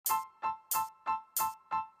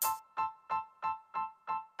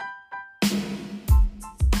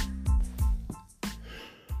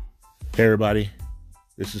Hey everybody,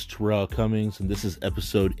 this is Terrell Cummings, and this is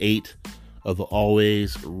episode 8 of the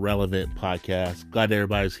Always Relevant podcast. Glad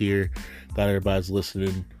everybody's here. Glad everybody's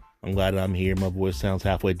listening. I'm glad I'm here. My voice sounds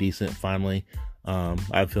halfway decent, finally. I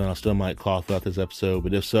have a feeling I still might cough throughout this episode,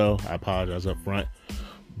 but if so, I apologize up front.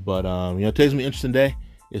 But, today's going to be an interesting day.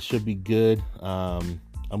 It should be good. I'm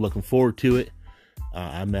looking forward to it.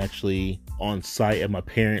 I'm actually on site at my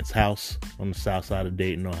parents' house on the south side of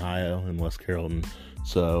Dayton, Ohio, in West Carrollton.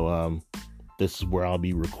 So this is where I'll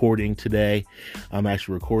be recording today. I'm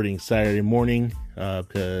actually recording Saturday morning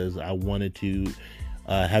because I wanted to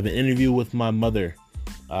have an interview with my mother.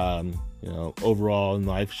 Overall in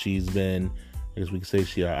life, she's been, I guess we could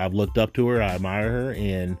say, I've looked up to her. I admire her,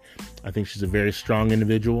 and I think she's a very strong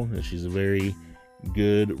individual, and she's a very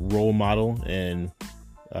good role model, and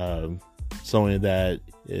someone that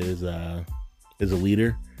is a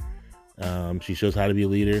leader. She shows how to be a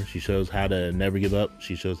leader. She shows how to never give up.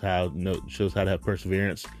 She shows how to have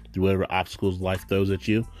perseverance through whatever obstacles life throws at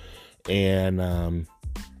you. And I'm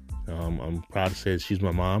proud to say that she's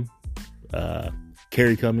my mom,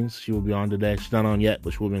 Carrie Cummings. She will be on today. She's not on yet,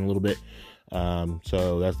 but she will be in a little bit.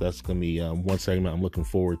 So that's gonna be one segment I'm looking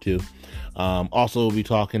forward to. Also, we'll be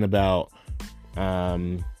talking about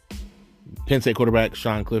Penn State quarterback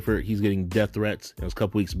Sean Clifford. He's getting death threats. It was a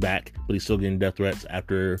couple weeks back, but he's still getting death threats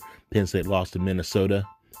after Penn State lost to Minnesota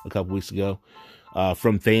a couple weeks ago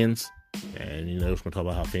from fans. And, we're going to talk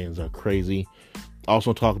about how fans are crazy.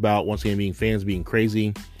 Also talk about, once again, fans being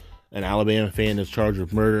crazy. An Alabama fan is charged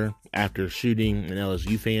with murder after shooting an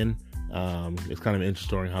LSU fan. It's kind of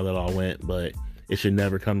interesting how that all went, but it should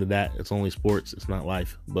never come to that. It's only sports. It's not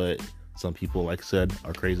life. But some people, like I said,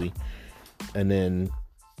 are crazy. And then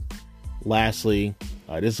lastly,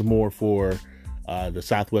 this is more for the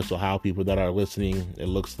Southwest Ohio people that are listening. It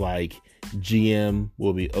looks like GM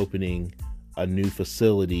will be opening a new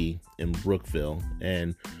facility in Brookville,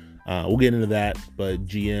 and we'll get into that. But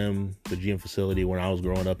the GM facility, when I was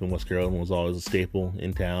growing up in West Carrollton, was always a staple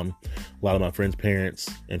in town. A lot of my friends'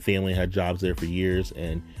 parents and family had jobs there for years,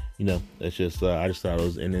 and it's just I just thought it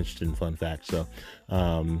was an interesting fun fact. So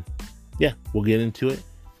we'll get into it,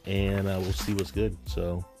 and we'll see what's good.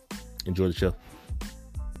 So enjoy the show.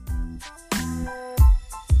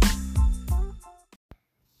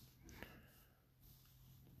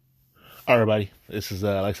 All right, everybody. This is,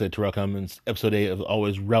 like I said, Terrell Cummings, episode 8 of the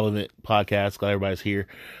Always Relevant podcast. Glad everybody's here.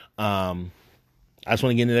 I just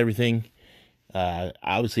want to get into everything.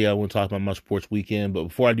 Obviously, I want to talk about my sports weekend, but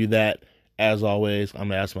before I do that, as always, I'm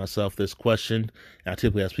going to ask myself this question. And I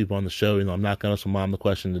typically ask people on the show, I'm not going to ask my mom the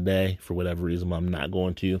question today for whatever reason. I'm not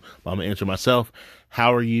going to, but I'm going to answer myself.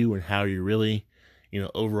 How are you, and how are you really?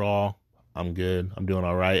 Overall, I'm good. I'm doing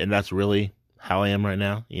all right. And that's really how I am right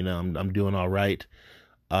now. I'm doing all right.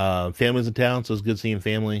 Family's in town, so it's good seeing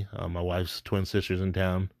family. My wife's twin sister's in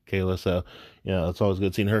town, Kayla. So, it's always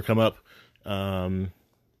good seeing her come up.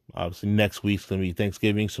 Obviously next week's going to be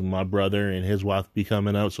Thanksgiving, so my brother and his wife will be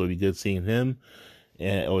coming up, so it'll be good seeing him,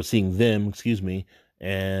 or seeing them, excuse me.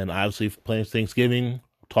 And obviously playing Thanksgiving,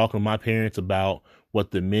 talking to my parents about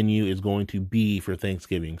what the menu is going to be for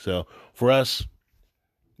Thanksgiving. So for us,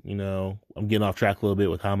 I'm getting off track a little bit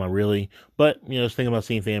with how am I really, but, just thinking about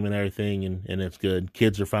seeing family and everything, and it's good.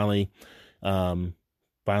 Kids are finally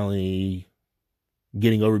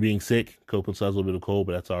getting over being sick. Copeland still has a little bit of cold,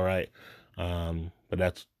 but that's all right. But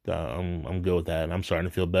that's, I'm good with that, and I'm starting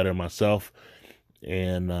to feel better myself.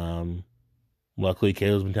 And, luckily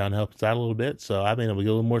Kayla's been down to help us out a little bit, so I've been able to get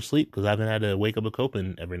a little more sleep because I haven't had to wake up with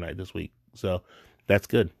Copeland every night this week. So that's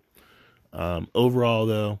good. Overall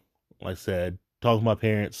though, like I said, talking to my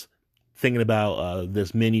parents, thinking about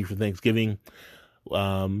this menu for Thanksgiving. It's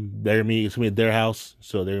gonna be at their house,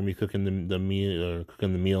 so they're gonna be cooking the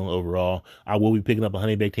meal overall. I will be picking up a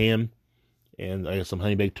honey baked ham and I guess some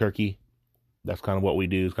honey baked turkey. That's kind of what we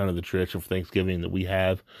do. It's kind of the tradition for Thanksgiving that we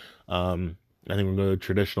have. I think we're going to go to a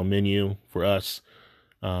traditional menu for us.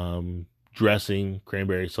 Dressing,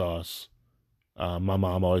 cranberry sauce. My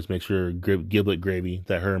mom always makes sure giblet gravy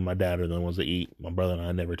that her and my dad are the ones that eat. My brother and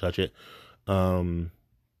I never touch it. Elena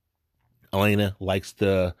likes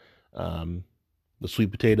the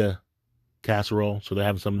sweet potato casserole, so they're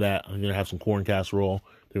having some of that. I'm gonna have some corn casserole.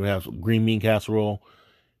 They're gonna have some green bean casserole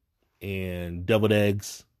and deviled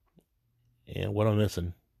eggs. And what am I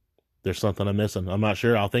missing? There's something I'm missing. I'm not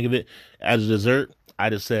sure. I'll think of it. As a dessert, I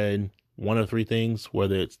just said one of 3 things,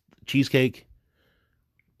 whether it's cheesecake,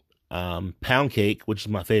 pound cake, which is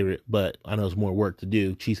my favorite, but I know it's more work to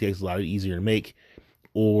do. Cheesecake is a lot easier to make,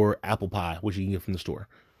 or apple pie, which you can get from the store.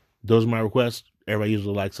 Those are my requests. Everybody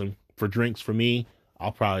usually likes them. For drinks, for me,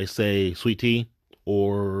 I'll probably say sweet tea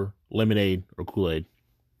or lemonade or Kool-Aid.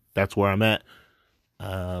 that's where I'm at.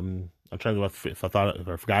 I'm trying to think if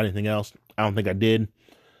I forgot anything else. I don't think I did,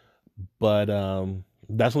 but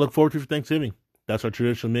that's what I look forward to for Thanksgiving. That's our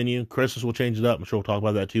traditional menu. Christmas will change it up. I'm sure we'll talk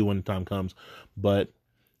about that too when the time comes. But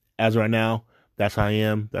as of right now, that's how I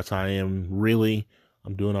am. That's how I am really.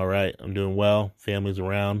 I'm doing all right. I'm doing well. Family's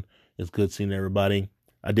around. It's good seeing everybody.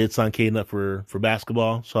 I did sign Caden up for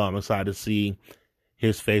basketball, so I'm excited to see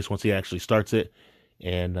his face once he actually starts it.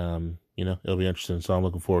 And, it'll be interesting. So I'm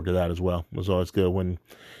looking forward to that as well. It's always good when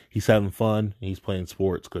he's having fun and he's playing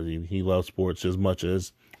sports because he loves sports as much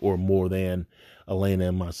as or more than Elena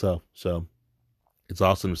and myself. So it's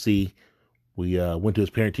awesome to see. We went to his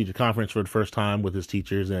parent-teacher conference for the first time with his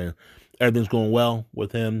teachers, and everything's going well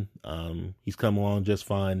with him. He's come along just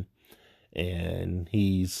fine, and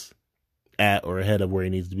he's at or ahead of where he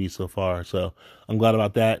needs to be so far. So I'm glad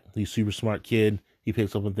about that. He's a super smart kid. He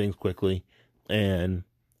picks up on things quickly, and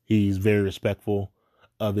he's very respectful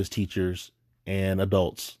of his teachers and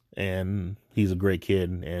adults, and he's a great kid,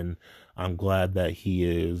 and I'm glad that he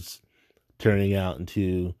is turning out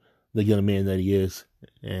into the young man that he is,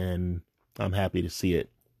 and I'm happy to see it.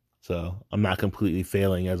 So I'm not completely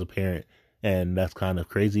failing as a parent, and that's kind of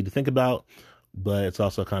crazy to think about, but it's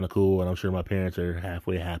also kind of cool, and I'm sure my parents are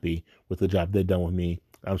halfway happy with the job they've done with me.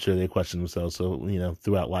 I'm sure they question themselves, so,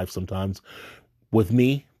 throughout life sometimes with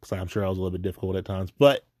me, because I'm sure I was a little bit difficult at times,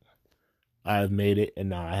 but I've made it, and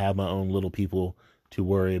now I have my own little people to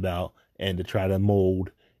worry about and to try to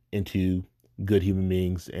mold into good human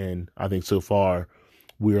beings, and I think so far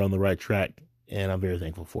we're on the right track, and I'm very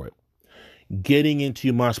thankful for it. Getting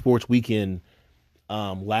into my sports weekend,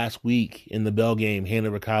 last week in the Bell game,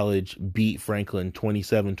 Hanover College beat Franklin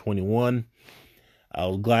 27-21. I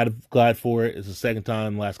was glad for it. It's the second time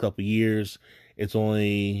in the last couple of years.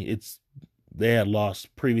 They had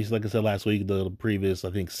lost previous, like I said last week, the previous,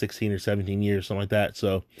 I think 16 or 17 years, something like that.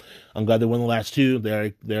 So I'm glad they won the last two.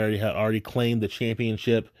 They already claimed the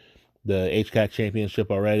championship, the HCAC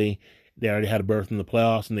championship already. They already had a berth in the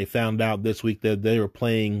playoffs, and they found out this week that they were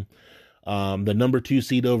playing the number 2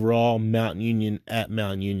 seed overall, Mountain Union, at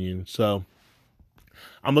Mountain Union. So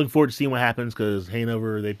I'm looking forward to seeing what happens, because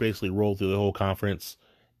Hanover, they basically rolled through the whole conference,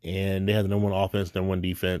 and they have the number 1 offense, number 1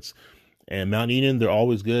 defense. And Mountain Union, they're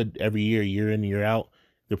always good every year, year in, year out.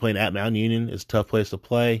 They're playing at Mountain Union. It's a tough place to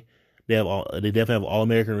play. They definitely have an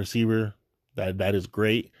All-American receiver. That is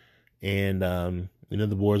great. And the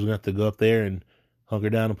boys are gonna have to go up there and hunker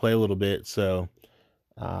down and play a little bit. So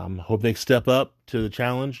hope they step up to the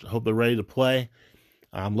challenge. Hope they're ready to play.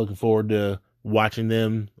 I'm looking forward to watching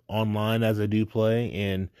them online as they do play,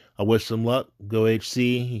 and I wish them luck. Go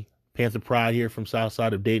HC, Panther Pride here from south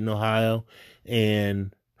side of Dayton, Ohio,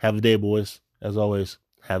 and have a day, boys. As always,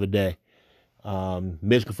 have a day.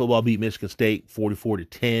 Michigan football beat Michigan State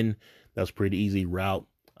 44-10. That was a pretty easy route.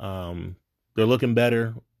 They're looking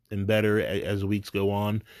better and better as the weeks go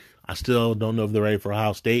on. I still don't know if they're ready for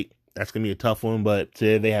Ohio State. That's going to be a tough one, but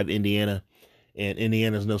today they have Indiana, and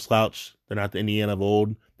Indiana's no slouch. They're not the Indiana of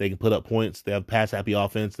old. They can put up points. They have pass-happy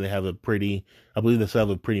offense. They have I believe they still have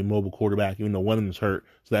a pretty mobile quarterback, even though one of them's hurt,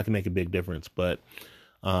 so that can make a big difference. But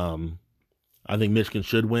I think Michigan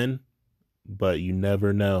should win, but you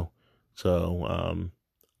never know. So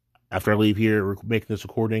after I leave here, making this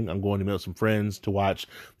recording, I'm going to meet some friends to watch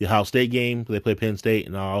the Ohio State game. They play Penn State,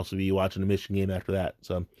 and I'll also be watching the Michigan game after that.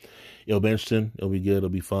 So it'll be interesting. It'll be good. It'll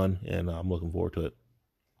be fun, and I'm looking forward to it.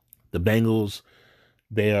 The Bengals,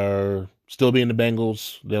 they are still being the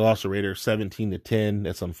Bengals. They lost the Raiders 17-10.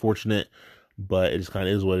 That's unfortunate, but it just kind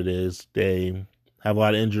of is what it is. They have a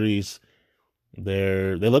lot of injuries.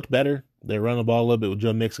 They looked better. They're running the ball a little bit with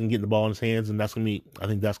Joe Mixon getting the ball in his hands, and I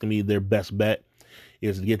think that's gonna be their best bet,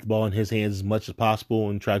 is to get the ball in his hands as much as possible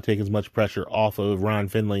and try to take as much pressure off of Ryan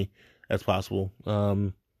Finley as possible.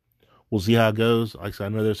 We'll see how it goes. Like I said, I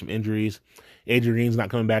know there's some injuries. Adrian Green's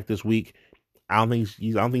not coming back this week. I don't think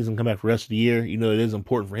he's gonna come back for the rest of the year. It is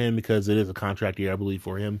important for him because it is a contract year, I believe,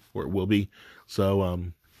 for him, or it will be. So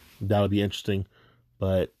that'll be interesting.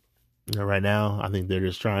 But right now, I think they're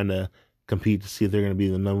just trying to compete to see if they're going to be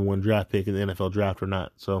the number 1 draft pick in the NFL draft or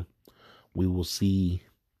not. So we will see.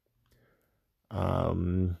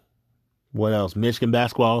 What else? Michigan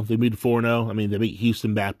basketball, they beat 4-0. I mean, they beat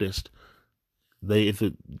Houston Baptist.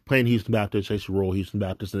 Playing Houston Baptist, they should roll Houston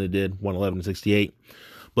Baptist, and they did, 111-68.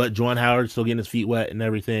 But Juwan Howard's still getting his feet wet and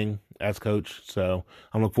everything as coach. So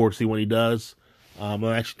I'm looking forward to see what he does. I'm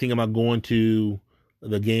actually thinking about going to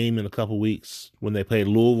the game in a couple weeks when they play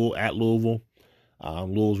Louisville at Louisville.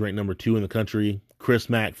 Louisville's ranked number 2 in the country. Chris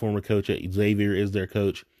Mack, former coach at Xavier, is their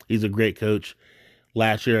coach. He's a great coach.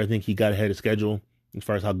 Last year, I think he got ahead of schedule as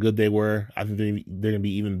far as how good they were. I think they're going to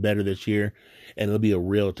be even better this year, and it'll be a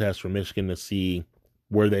real test for Michigan to see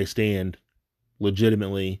where they stand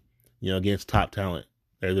legitimately, against top talent.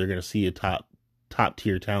 They're going to see a top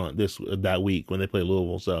tier talent that week when they play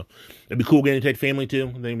Louisville. So it'd be cool getting to take family too.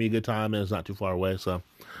 I think it'd be a good time, and it's not too far away. So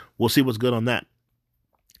we'll see what's good on that.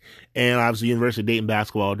 And obviously, University of Dayton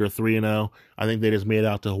basketball, they're 3-0. I think they just made it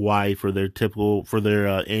out to Hawaii for their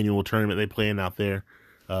annual tournament they play in out there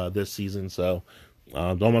this season. So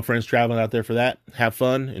all my friends traveling out there for that, have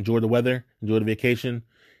fun, enjoy the weather, enjoy the vacation,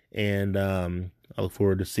 and I look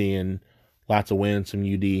forward to seeing lots of wins from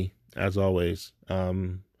UD as always.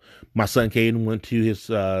 My son Caden went to his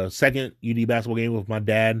second UD basketball game with my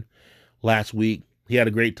dad last week. He had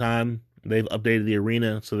a great time. They've updated the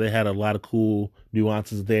arena, so they had a lot of cool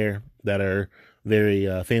nuances there that are very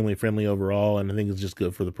family friendly overall, and I think it's just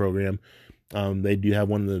good for the program. They do have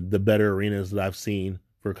one of the better arenas that I've seen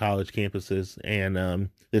for college campuses,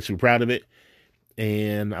 and they should be proud of it.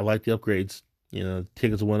 And I like the upgrades.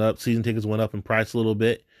 Tickets went up, season tickets went up in price a little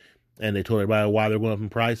bit, and they told everybody why they're going up in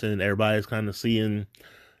price, and everybody's kind of seeing,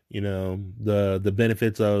 the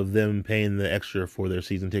benefits of them paying the extra for their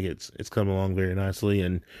season tickets. It's coming along very nicely,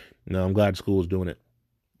 and I'm glad school is doing it.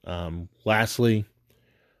 Lastly,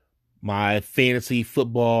 my fantasy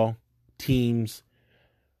football teams.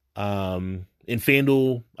 In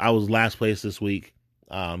FanDuel, I was last place this week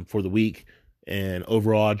for the week, and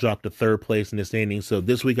overall I dropped to third place in the standings. So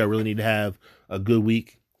this week I really need to have a good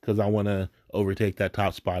week because I want to overtake that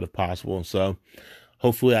top spot if possible. And so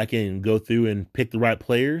hopefully I can go through and pick the right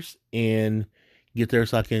players and get there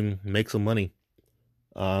so I can make some money.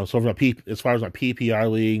 So as far as my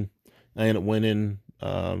PPR league, I ended up winning.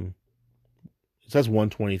 It says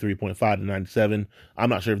 123.5 to 97. I'm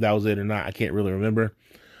not sure if that was it or not. I can't really remember.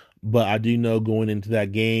 But I do know going into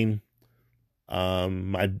that game,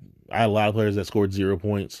 I had a lot of players that scored 0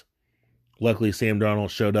 points. Luckily, Sam Darnold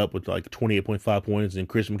showed up with like 28.5 points, and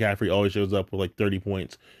Christian McCaffrey always shows up with like 30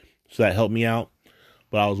 points. So that helped me out.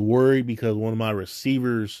 But I was worried because one of my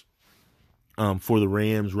receivers for the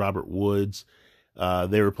Rams, Robert Woods,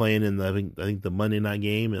 they were playing in I think the Monday night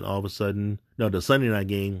game, and all of a sudden, the Sunday night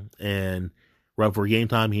game, and right before game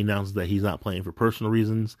time, he announces that he's not playing for personal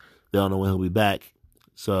reasons. They don't know when he'll be back.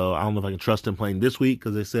 So I don't know if I can trust him playing this week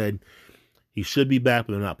because they said he should be back,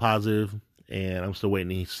 but they're not positive. And I'm still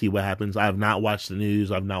waiting to see what happens. I have not watched the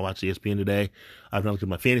news. I've not watched ESPN today. I've not looked at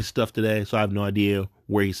my fantasy stuff today, so I have no idea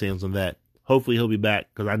where he stands on that. Hopefully he'll be back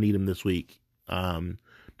because I need him this week.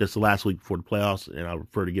 That's the last week before the playoffs, and I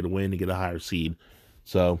prefer to get a win to get a higher seed.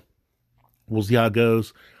 So we'll see how it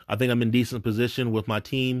goes. I think I'm in decent position with my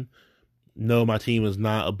team. No, my team is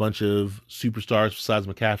not a bunch of superstars besides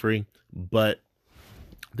McCaffrey, but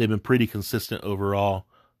they've been pretty consistent overall.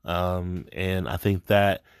 And I think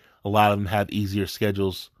that a lot of them have easier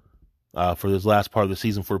schedules for this last part of the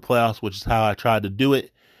season for the playoffs, which is how I tried to do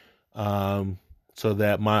it, so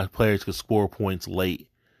that my players could score points late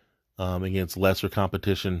against lesser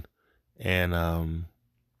competition. And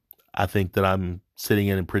I think that I'm sitting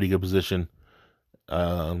in a pretty good position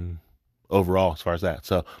overall as far as that.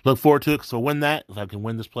 So look forward to it. So win that. If I can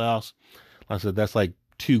win this playoffs, like I said, that's like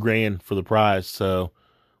 $2,000 for the prize. So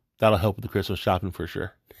that'll help with the Christmas shopping for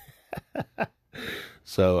sure.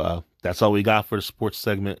 So that's all we got for the sports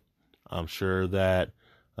segment. I'm sure that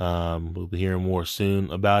we'll be hearing more soon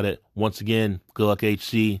about it. Once again, good luck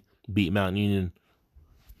HC. Beat Mountain Union.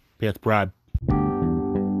 Panther Pride.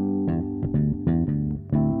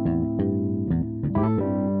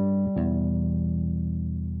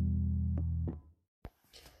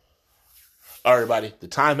 All right, everybody. The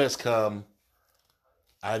time has come.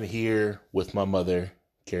 I'm here with my mother,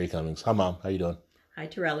 Carrie Cummings. Hi, Mom. How you doing? Hi,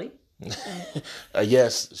 Torelli.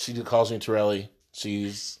 Yes, she calls me Torelli.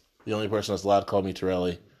 She's the only person that's allowed to call me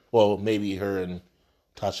Torelli. Well, maybe her and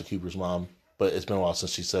Tasha Cooper's mom, but it's been a while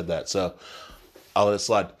since she said that, so I'll let it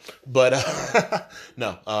slide. But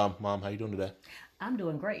no, Mom, how you doing today? I'm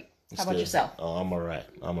doing great. It's how about good. yourself? Oh, I'm all right.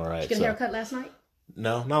 Did you get a haircut last night?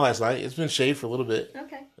 No, not last night. It's been shaved for a little bit.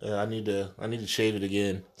 Okay. I need to shave it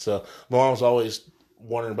again. So my mom's always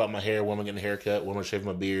wondering about my hair. When am I getting a haircut? When am I shaving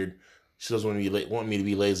my beard? She doesn't want me to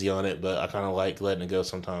be lazy on it, but I kind of like letting it go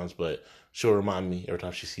sometimes. But she'll remind me every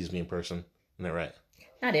time she sees me in person. Isn't that right?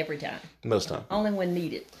 Not every time. Most time. Only when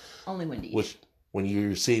needed. Which, when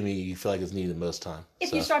you see me, you feel like it's needed most time.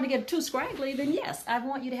 If you start to get too scraggly, then yes, I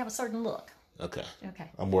want you to have a certain look. Okay.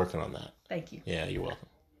 Okay. I'm working on that. Thank you. Yeah, you're welcome.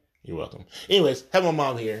 You're welcome. Anyways, have my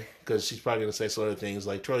mom here because she's probably going to say some other things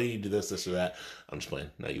like, Troy, you need to do this or that. I'm just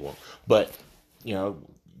playing. No, you won't. But,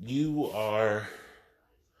 you are,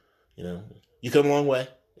 you come a long way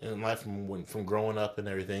in life from growing up and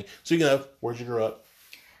everything. Speaking of, where'd you grow up?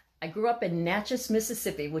 I grew up in Natchez,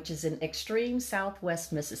 Mississippi, which is in extreme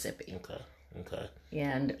southwest Mississippi. Okay.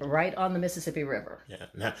 And right on the Mississippi River. Yeah.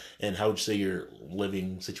 Now, and how would you say your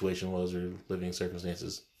living situation was, or living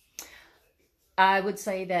circumstances? I would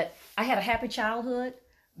say that I had a happy childhood,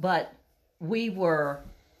 but we were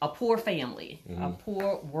a poor family, a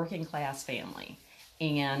poor working class family.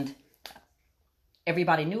 And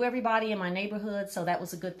everybody knew everybody in my neighborhood, so that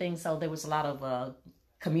was a good thing. So there was a lot of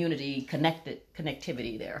community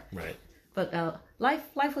connectivity there. Right. But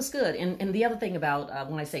life was good. And the other thing about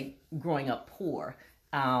when I say growing up poor,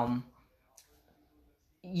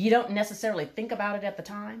 you don't necessarily think about it at the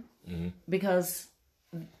time because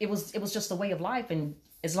it was just a way of life. And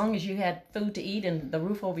as long as you had food to eat and the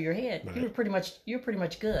roof over your head, you were pretty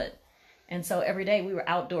much good. And so every day we were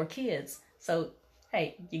outdoor kids. So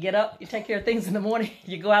hey, you get up, you take care of things in the morning,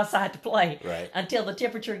 you go outside to play until the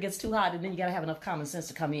temperature gets too hot, and then you got to have enough common sense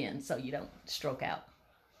to come in so you don't stroke out.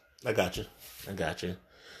 I got you.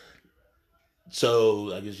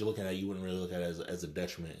 So I guess you wouldn't really look at it as a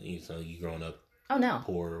detriment. You growing up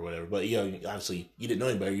poor or whatever. But obviously you didn't know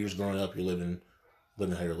any better. You're just growing up. You're living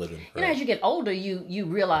how you're living. Right? As you get older, you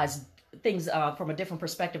realize things from a different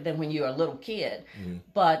perspective than when you're a little kid.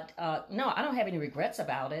 But no, I don't have any regrets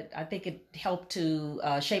about it. I think it helped to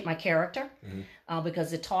shape my character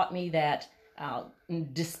because it taught me that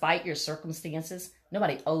despite your circumstances,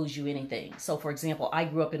 nobody owes you anything. So, for example, I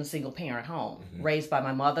grew up in a single parent home, raised by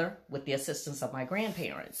my mother with the assistance of my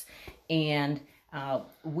grandparents. And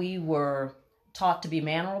we were taught to be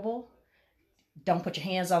mannerable. Don't put your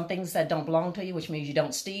hands on things that don't belong to you, which means you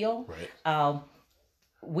don't steal. Right.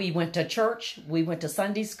 We went to church. We went to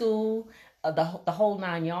Sunday school, the whole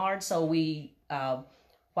 9 yards. So we,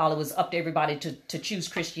 while it was up to everybody to choose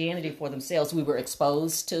Christianity for themselves, we were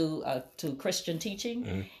exposed to Christian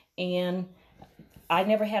teaching. And I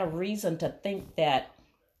never had a reason to think that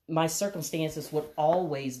my circumstances would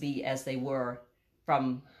always be as they were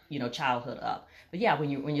from childhood up. But yeah, when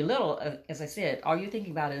you're little, as I said, all you're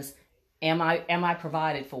thinking about is, am I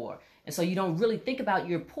provided for? And so you don't really think about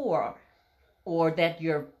you're poor or that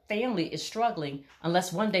your family is struggling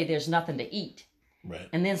unless one day there's nothing to eat. Right.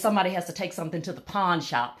 And then somebody has to take something to the pawn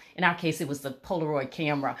shop. In our case, it was the Polaroid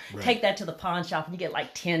camera. Right. Take that to the pawn shop and you get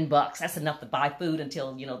like $10. That's enough to buy food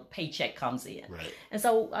until, the paycheck comes in. Right. And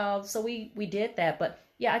so we did that. But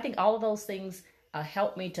yeah, I think all of those things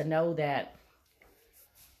helped me to know that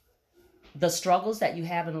the struggles that you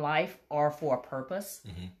have in life are for a purpose.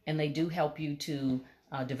 And they do help you to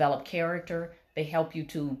develop character. They help you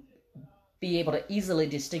to be able to easily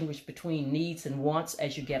distinguish between needs and wants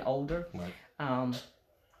as you get older. Right.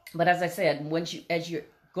 But as I said, as you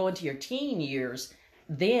go into your teen years,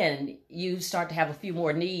 then you start to have a few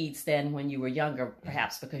more needs than when you were younger,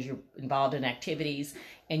 perhaps because you're involved in activities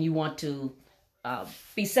and you want to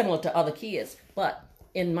be similar to other kids. But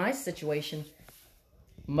in my situation,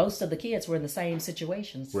 most of the kids were in the same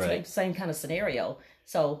situations, same kind of scenario.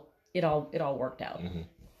 So it all worked out.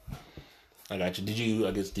 I got you.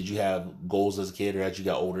 Did you have goals as a kid or as you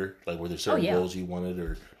got older? Like, were there certain goals you wanted,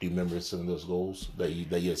 or do you remember some of those goals that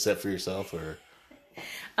you had set for yourself? Or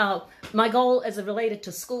my goal as it related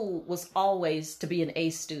to school was always to be an A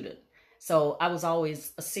student. So I was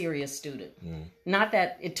always a serious student. Not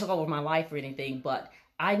that it took over my life or anything, but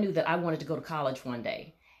I knew that I wanted to go to college one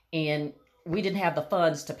day. And we didn't have the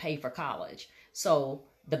funds to pay for college. So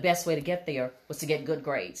the best way to get there was to get good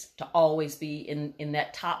grades, to always be in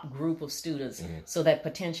that top group of students so that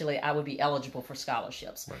potentially I would be eligible for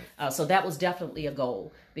scholarships. Right. So that was definitely a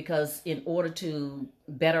goal, because in order to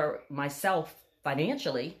better myself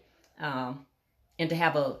financially and to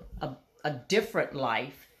have a different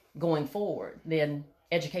life going forward, then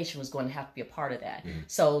education was going to have to be a part of that.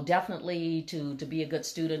 So definitely to be a good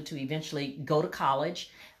student, to eventually go to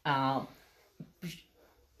college,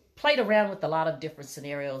 played around with a lot of different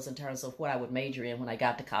scenarios in terms of what I would major in when I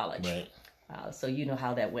got to college. Right. So you know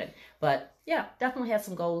how that went. But yeah, definitely had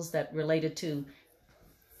some goals that related to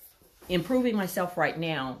improving myself right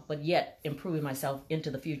now, but yet improving myself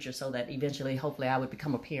into the future so that eventually, hopefully, I would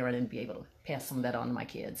become a parent and be able to pass some of that on to my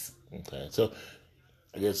kids. Okay. So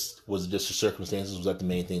I guess, was it just your circumstances? Was that the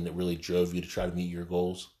main thing that really drove you to try to meet your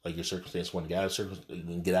goals? Like your circumstance, wanting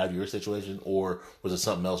to get out of your situation? Or was it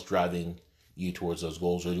something else driving you towards those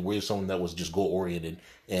goals? Or were you someone that was just goal-oriented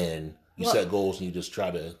and you set goals and you just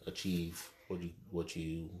try to achieve what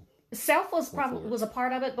you self was a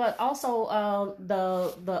part of it, but also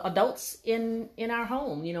the adults in our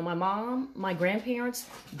home. My mom, my grandparents,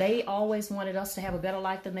 they always wanted us to have a better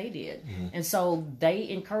life than they did. And so they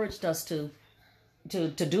encouraged us to to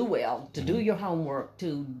do well, to do your homework,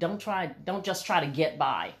 to don't just try to get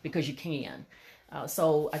by because you can.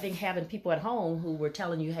 So I think having people at home who were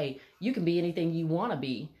telling you, hey, you can be anything you want to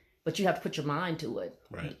be, but you have to put your mind to it.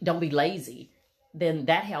 Right. Don't be lazy. Then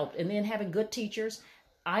that helped. And then having good teachers.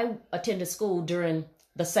 I attended school during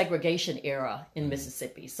the segregation era in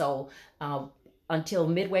Mississippi. So until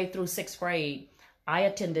midway through 6th grade, I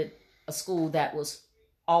attended a school that was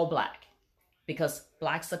all black because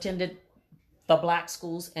blacks attended the black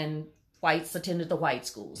schools and whites attended the white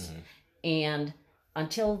schools. And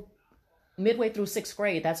until midway through 6th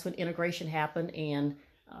grade, that's when integration happened,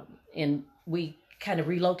 and we kind of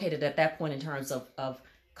relocated at that point in terms of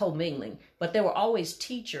commingling. But there were always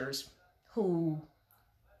teachers who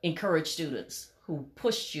encouraged students, who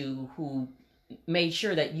pushed you, who made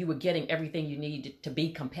sure that you were getting everything you needed to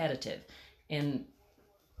be competitive, and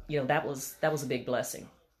that was a big blessing.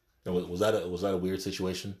 Was that a weird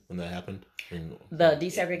situation when that happened? The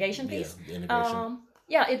desegregation piece? Yeah, the integration.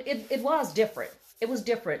 It was different. It was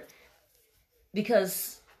different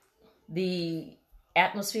because the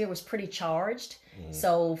atmosphere was pretty charged.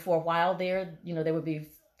 So for a while there, there would be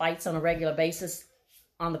fights on a regular basis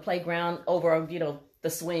on the playground over, the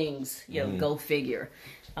swings, go figure,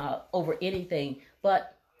 over anything.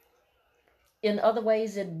 But in other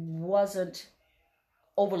ways, it wasn't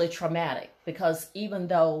overly traumatic because even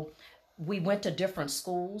though we went to different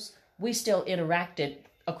schools, we still interacted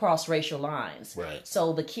across racial lines. Right.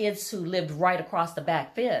 So the kids who lived right across the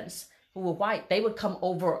back fence, who were white, they would come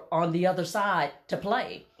over on the other side to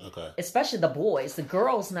play. Okay. Especially the boys. The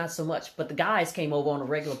girls, not so much, but the guys came over on a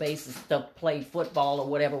regular basis to play football or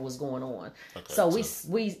whatever was going on. Okay. So we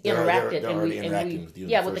interacted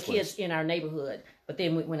with the kids in our neighborhood. But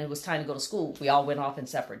then when it was time to go to school, we all went off in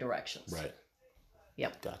separate directions. Right.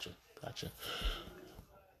 Yep. Gotcha.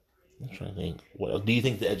 I'm trying to think. What do you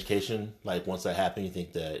think the education, like once that happened, you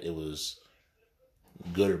think that it was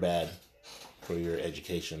good or bad for your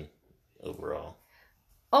education overall?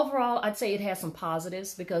 Overall, I'd say it has some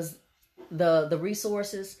positives because the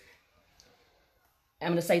resources, I'm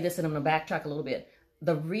going to say this and I'm going to backtrack a little bit.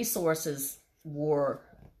 The resources were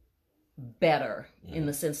better in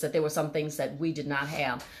the sense that there were some things that we did not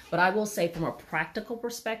have. But I will say from a practical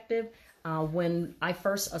perspective, when I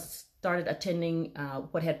first started attending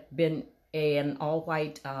what had been an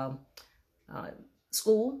all-white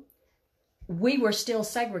school, we were still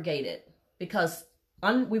segregated because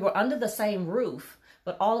we were under the same roof,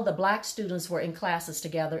 but all of the black students were in classes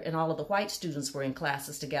together and all of the white students were in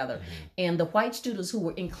classes together. And the white students who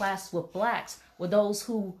were in class with blacks were those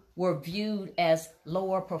who were viewed as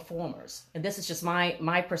lower performers. And this is just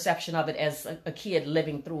my perception of it as a kid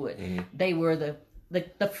living through it. They were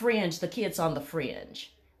the fringe, the kids on the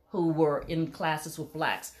fringe who were in classes with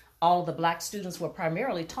blacks. All of the black students were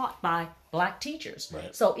primarily taught by black teachers.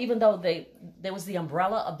 Right. So even though there was the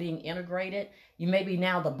umbrella of being integrated, maybe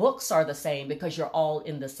now the books are the same because you're all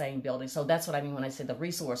in the same building. So that's what I mean when I say the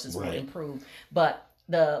resources were improved. But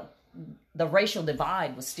the racial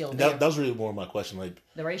divide was still there. That was really more my question. Like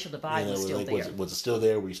the racial divide was still there. Was it still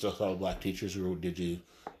there? Were you still taught by black teachers, or did you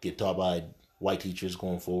get taught by white teachers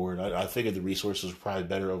going forward? I figured the resources were probably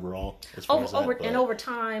better overall. Over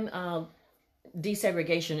time,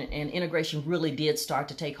 desegregation and integration really did start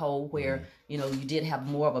to take hold where, you did have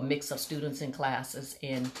more of a mix of students in classes,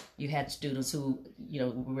 and you had students who,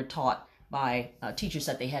 were taught by teachers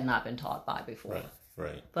that they had not been taught by before.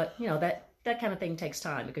 Right. But, that kind of thing takes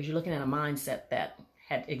time because you're looking at a mindset that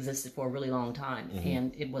had existed for a really long time,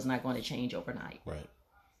 and it was not going to change overnight. Right.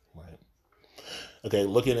 Okay,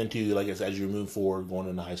 looking into, like, as you move forward, going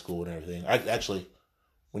into high school and everything. Actually,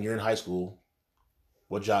 when you're in high school,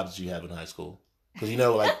 what jobs did you have in high school? Because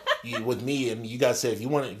with me, and you guys said if you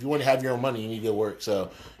want to have your own money, you need to go work.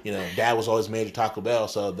 So Dad was always manager Taco Bell,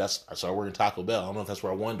 so I started working Taco Bell. I don't know if that's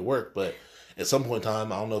where I wanted to work, but at some point in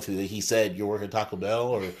time, I don't know if he said you're working Taco Bell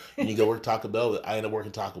or you need to go work Taco Bell. But I ended up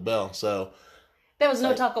working Taco Bell. So there was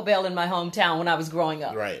no Taco Bell in my hometown when I was growing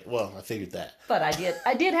up. Right. Well, I figured that. But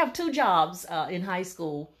I did have two jobs in high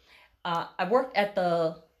school. I worked at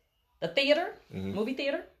the theater, movie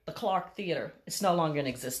theater. The Clark Theater. It's no longer in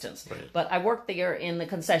existence. Right. But I worked there in the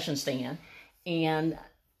concession stand. And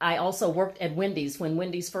I also worked at Wendy's when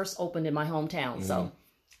Wendy's first opened in my hometown. So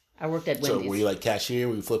I worked at Wendy's. So were you like cashier?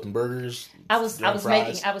 Were you flipping burgers? I was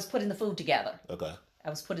putting the food together. Okay. I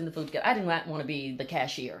was putting the food together. I didn't want to be the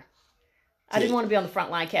cashier. I didn't want to be on the front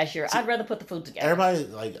line cashier. I'd rather put the food together.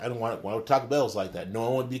 Everybody, I don't want to. Taco Bell's like that. No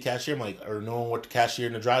one would be cashier. Or no one want to cashier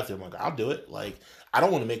in the drive-thru. I'm like, I'll do it. I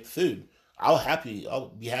don't want to make the food. I'll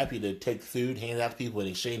be happy to take food, hand it out to people, and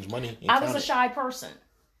exchange money. I was a shy person,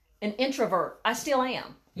 an introvert. I still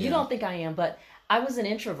am. You don't think I am, but I was an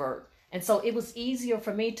introvert. And so it was easier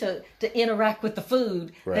for me to interact with the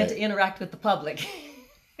food than Right. to interact with the public.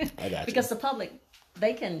 I got you. Because the public,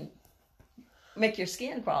 they can make your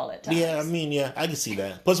skin crawl at times. Yeah, I mean, yeah, I can see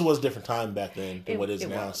that. Plus, it was a different time back then than what it is It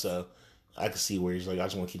now. was. So I can see where he's like, I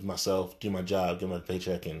just want to keep myself, do my job, get my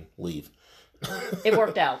paycheck, and leave. It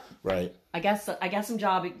worked out. Right. I got some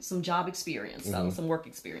job experience, so some work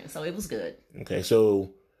experience. So it was good. Okay.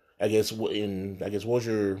 So I guess what was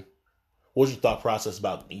your thought process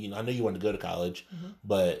about? I know you wanted to go to college,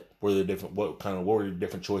 but were there what were the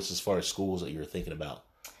different choices as far as schools that you were thinking about,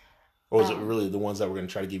 or was it really the ones that were going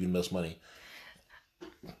to try to give you the most money?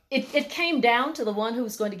 It came down to the one who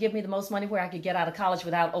was going to give me the most money where I could get out of college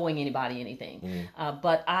without owing anybody anything.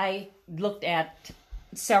 But I looked at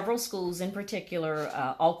several schools, in particular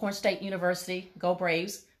Alcorn State University, go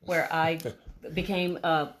Braves, where I became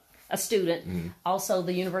a student. Also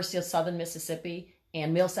the University of Southern Mississippi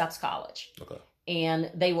and Millsaps College. Okay.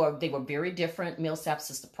 And they were very different.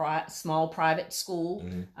 Millsaps is the small private school.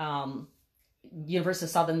 University of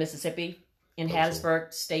Southern Mississippi in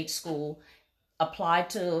Hattiesburg State School. Applied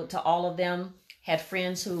to all of them. Had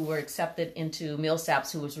friends who were accepted into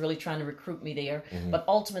Millsaps who was really trying to recruit me there. But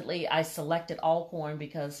ultimately, I selected Alcorn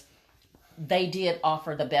because they did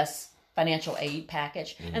offer the best financial aid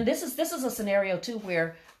package. And this is a scenario too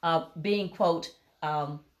where being quote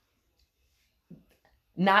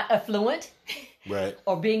not affluent Right.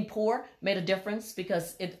 or being poor made a difference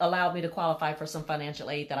because it allowed me to qualify for some financial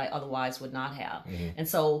aid that I otherwise would not have. And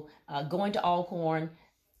so going to Alcorn,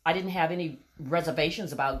 I didn't have any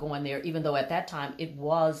reservations about going there, even though at that time it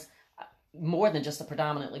was more than just a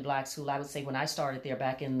predominantly black school. I would say when I started there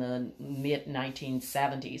back in the mid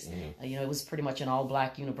 1970s, it was pretty much an all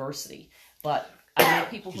black university. But I knew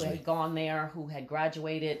people who had gone there, who had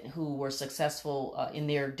graduated, who were successful in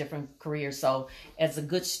their different careers. So as a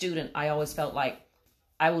good student, I always felt like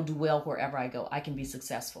I will do well wherever I go. I can be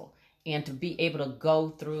successful. And to be able to go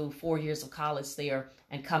through 4 years of college there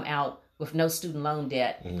and come out with no student loan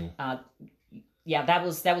debt, that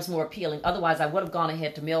was more appealing. Otherwise, I would have gone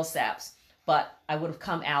ahead to Millsaps, but I would have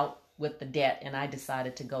come out with the debt, and I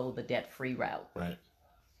decided to go the debt-free route. Right.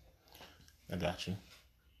 I got you.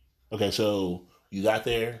 Okay, so you got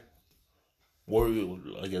there. What were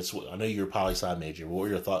you, I guess, I know you're a poli-sci major.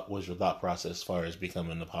 What was your thought process as far as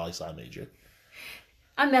becoming a poli-sci major?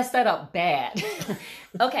 I messed that up bad.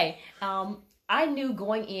 Okay. I knew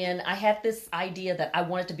going in, I had this idea that I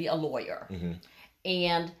wanted to be a lawyer.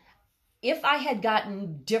 And if I had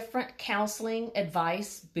gotten different counseling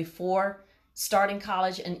advice before starting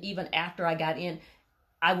college and even after I got in,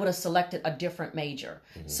 I would have selected a different major.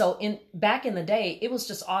 So back in the day, it was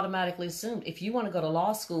just automatically assumed if you want to go to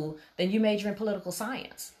law school, then you major in political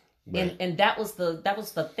science. Right. And that was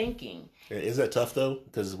the thinking. Is that tough though?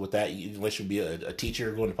 Because with that, unless you be a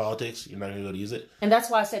teacher going to politics, you're not going to be able to use it. And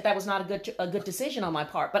that's why I said that was not a good decision on my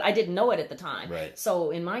part. But I didn't know it at the time. Right.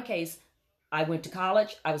 So in my case, I went to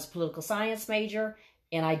college. I was a political science major,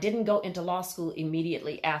 and I didn't go into law school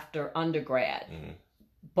immediately after undergrad.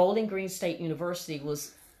 Bowling Green State University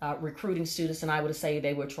was recruiting students, and I would say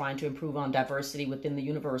they were trying to improve on diversity within the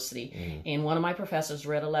university. And one of my professors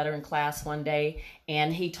read a letter in class one day,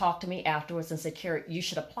 and he talked to me afterwards and said, "Carrie, you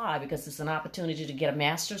should apply because it's an opportunity to get a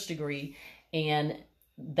master's degree, and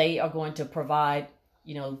they are going to provide,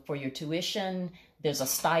 for your tuition. There's a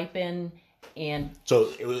stipend." And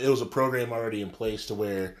so it was a program already in place to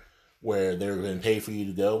where they're going to pay for you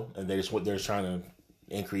to go, and they're trying to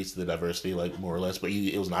increase the diversity, like more or less. But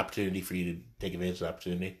it was an opportunity for you to take advantage of the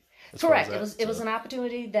opportunity. Correct. It was an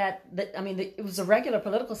opportunity it was a regular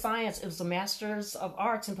political science. It was a master's of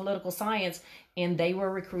arts in political science, and they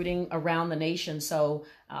were recruiting around the nation. So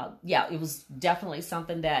it was definitely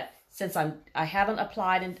something that since I haven't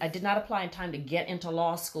applied and I did not apply in time to get into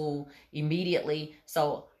law school immediately.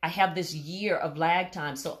 So I have this year of lag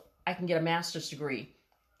time, so I can get a master's degree.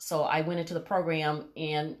 So I went into the program,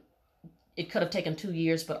 and it could have taken 2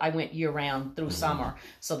 years, but I went year round through summer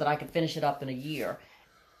so that I could finish it up in a year.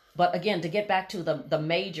 But again, to get back to the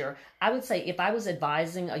major, I would say if I was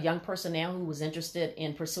advising a young person now who was interested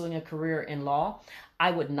in pursuing a career in law, I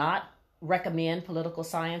would not recommend political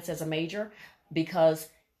science as a major, because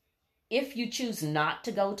if you choose not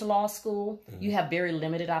to go to law school, you have very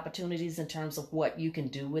limited opportunities in terms of what you can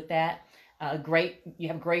do with that. You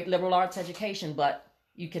have great liberal arts education, but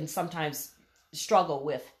you can sometimes struggle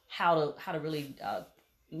with how to really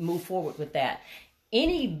move forward with that.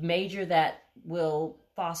 Any major that will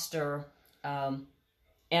foster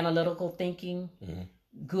analytical thinking,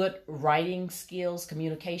 good writing skills,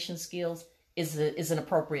 communication skills is an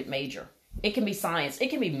appropriate major. It can be science, it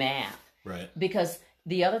can be math, right? Because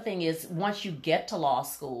The other thing is, once you get to law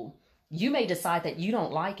school, you may decide that you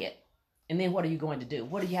don't like it. And then what are you going to do?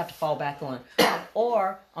 What do you have to fall back on?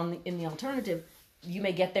 Or in the alternative, you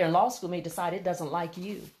may get there in law school, may decide it doesn't like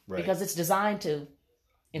you. Right. Because it's designed to,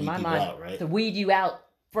 in my Weed you mind, out, right? to weed you out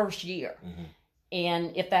first year.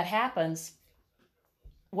 And if that happens,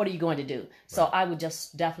 what are you going to do? So I would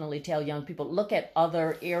just definitely tell young people, look at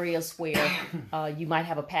other areas where you might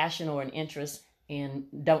have a passion or an interest, and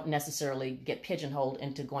don't necessarily get pigeonholed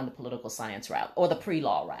into going the political science route or the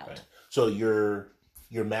pre-law route. Right. So your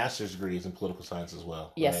master's degree is in political science as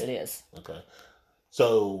well, Yes, right? it is. Okay.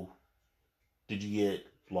 So did you get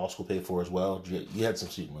law school paid for as well? You had some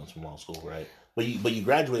student loans from law school, right? But you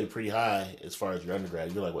graduated pretty high as far as your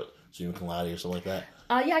undergrad. You're like, what, summa cum laude or something like that?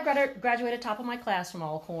 Yeah, I graduated top of my class from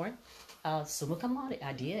Alcorn. Summa cum laude,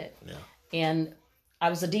 I did. Yeah. And I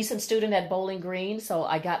was a decent student at Bowling Green, so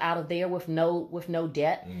I got out of there with no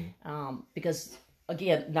debt. Because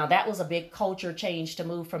again, now that was a big culture change to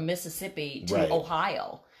move from Mississippi to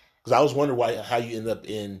Ohio. Because I was wondering how you ended up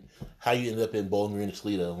in Bowling Green and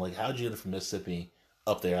Toledo. Like, how did you end up from Mississippi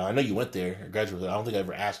up there? I know you went there, graduated. I don't think I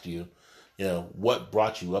ever asked you, what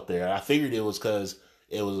brought you up there. I figured it was because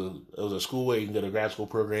it was a school where you can go to a grad school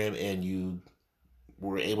program and you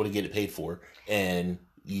were able to get it paid for, and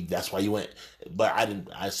that's why you went. But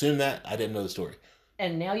I assumed that. I didn't know the story.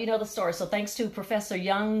 And now you know the story. So thanks to Professor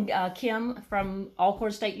Young Kim from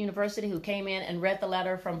Alcorn State University, who came in and read the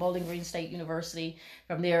letter from Bowling Green State University,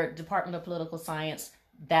 from their Department of Political Science.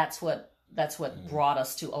 That's what brought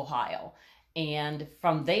us to Ohio. And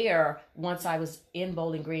from there, once I was in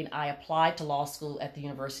Bowling Green, I applied to law school at the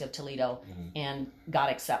University of Toledo and got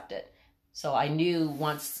accepted. So I knew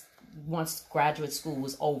once graduate school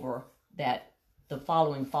was over that the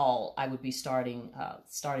following fall I would be starting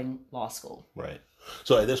law school. Right.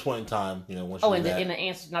 So at this point in time, once you in the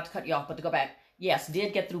answer, not to cut you off, but to go back, yes,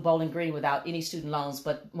 did get through Bowling Green without any student loans.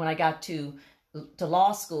 But when I got to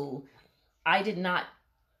law school, I did not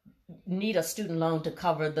need a student loan to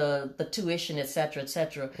cover the tuition, et cetera, et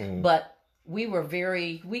cetera. But we were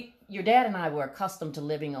your dad and I were accustomed to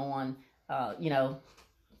living on,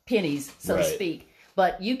 pennies, so to speak.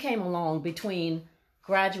 But you came along between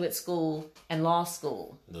graduate school and law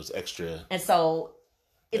school. Those extra. And so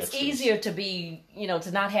it's extras. easier to be,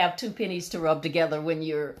 to not have two pennies to rub together when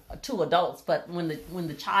you're two adults. But when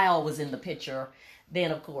the child was in the picture,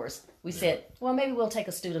 then of course we said, well, maybe we'll take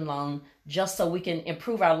a student loan just so we can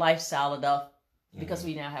improve our lifestyle enough because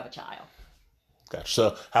we now have a child. Gotcha.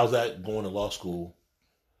 So how's that going to law school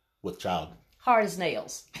with child? Hard as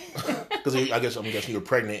nails. Because I'm guessing you were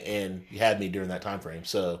pregnant and you had me during that time frame.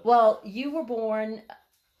 So well, you were born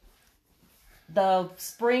the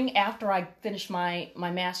spring after I finished my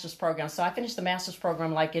master's program. So I finished the master's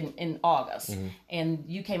program like in August, and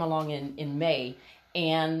you came along in May.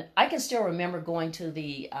 And I can still remember going to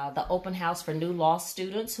the open house for new law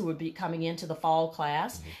students who would be coming into the fall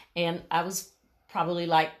class, and I was probably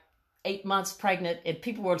like 8 months pregnant, and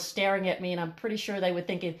people were staring at me, and I'm pretty sure they were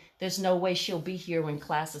thinking, there's no way she'll be here when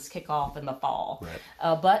classes kick off in the fall.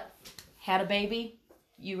 Right. But had a baby.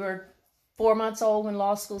 You were 4 months old when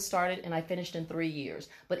law school started, and I finished in 3 years.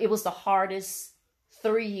 But it was the hardest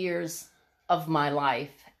 3 years of my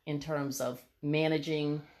life in terms of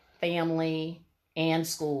managing family and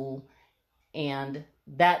school, and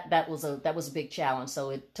that was a big challenge. So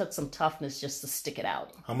it took some toughness just to stick it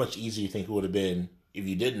out. How much easier do you think it would have been if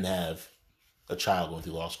you didn't have a child going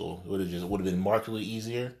through law school? Would have been markedly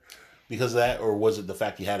easier because of that, or was it the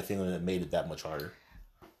fact you had a family that made it that much harder?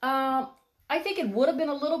 I think it would have been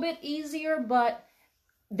a little bit easier, but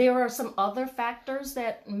there are some other factors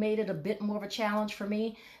that made it a bit more of a challenge for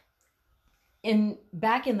me.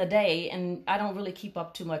 Back in the day, and I don't really keep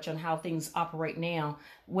up too much on how things operate now,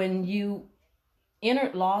 when you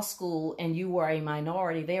entered law school and you were a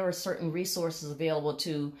minority, there were certain resources available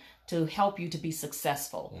to help you to be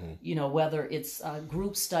successful, whether it's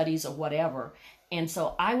group studies or whatever. And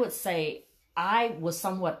so I would say I was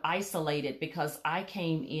somewhat isolated because I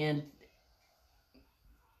came in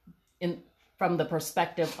from the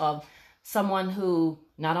perspective of someone who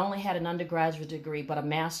not only had an undergraduate degree, but a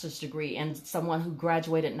master's degree, and someone who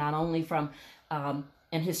graduated not only from an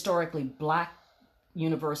historically Black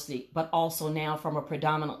university, but also now from a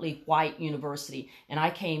predominantly white university. And I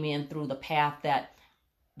came in through the path that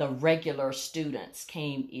the regular students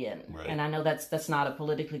came in. Right. And I know that's not a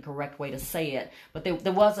politically correct way to say it, but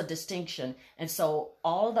there was a distinction. And so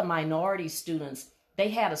all the minority students, they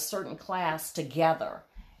had a certain class together.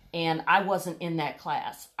 And I wasn't in that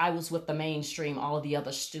class. I was with the mainstream, all of the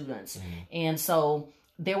other students. And so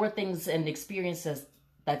there were things and experiences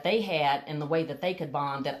that they had and the way that they could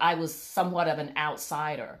bond, that I was somewhat of an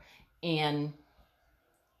outsider. And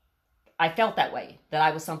I felt that way, that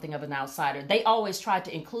I was something of an outsider. They always tried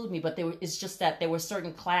to include me, but it's just that there were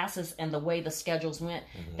certain classes and the way the schedules went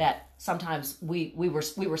that sometimes we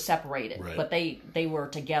were separated, Right. but they were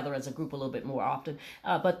together as a group a little bit more often.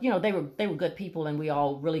 But they were good people, and we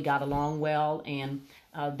all really got along well. And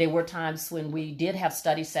there were times when we did have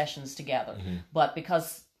study sessions together, but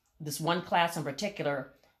because this one class in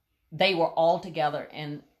particular, they were all together,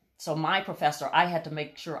 and so my professor, I had to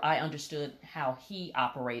make sure I understood how he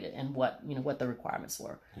operated and what the requirements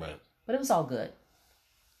were. Right. But it was all good.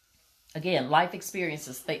 Again, life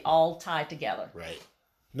experiences, they all tie together. Right.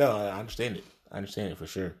 No, I understand it. I understand it for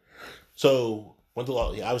sure. So went to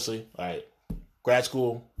law. Yeah, obviously, all right. Grad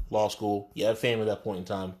school, law school. You had a family at that point in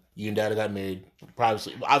time. You and Dad got married.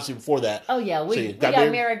 Obviously before that. Oh yeah, we got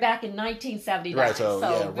married back in 1979. Right. So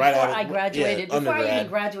yeah, before right out of, I graduated, yeah, before I even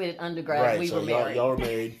graduated undergrad, right, we so were married. Y'all were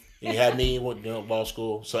married. And you had me went to law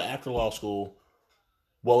school. So after law school,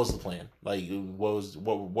 what was the plan? Like,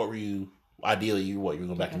 what were you ideally? You were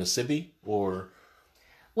going back to Mississippi, or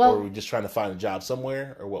were we just trying to find a job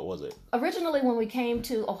somewhere, or what was it? Originally, when we came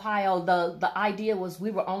to Ohio, the idea was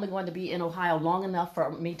we were only going to be in Ohio long enough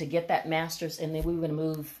for me to get that master's, and then we were going to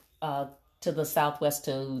move to the Southwest,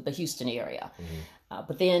 to the Houston area.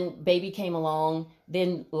 But then baby came along.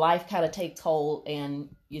 Then life kind of takes hold,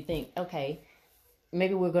 and you think, okay,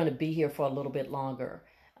 maybe we're going to be here for a little bit longer.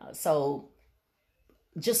 So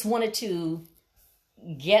just wanted to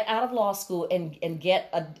get out of law school and get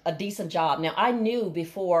a decent job. Now, I knew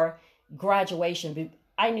before graduation,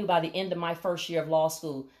 I knew by the end of my first year of law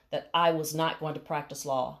school that I was not going to practice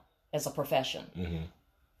law as a profession.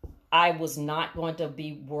 I was not going to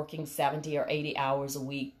be working 70 or 80 hours a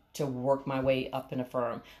week to work my way up in a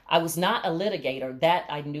firm. I was not a litigator. That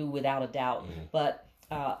I knew without a doubt. But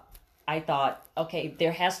I thought, okay,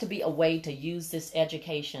 there has to be a way to use this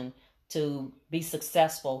education to be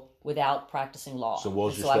successful without practicing law. So what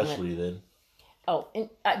was your specialty then? Oh, and,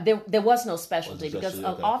 there was no specialty because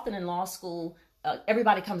okay. Often in law school,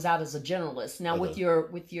 everybody comes out as a generalist. Now, with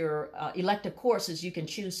your elective courses, you can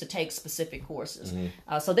choose to take specific courses.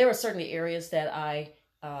 So there are certainly areas that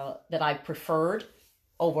I preferred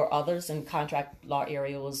over others, and contract law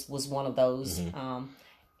area was one of those.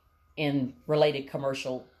 In related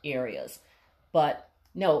commercial areas. But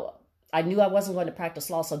no, I knew I wasn't going to practice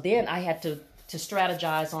law. So then I had to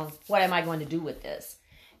strategize on what am I going to do with this.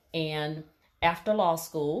 And after law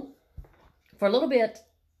school, for a little bit,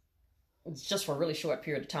 just for a really short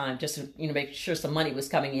period of time, just to make sure some money was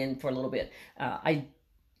coming in for a little bit, I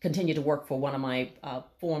continued to work for one of my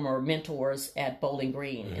former mentors at Bowling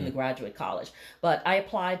Green in the graduate college. But I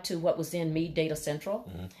applied to what was in Meade Data Central,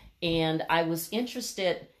 and I was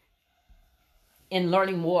interested in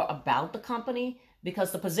learning more about the company,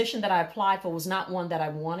 because the position that I applied for was not one that I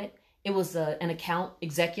wanted. It was an account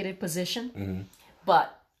executive position,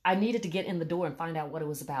 but I needed to get in the door and find out what it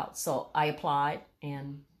was about. So I applied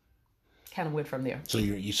and kind of went from there. So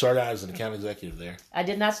you started out as an account executive there? I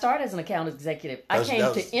did not start as an account executive. I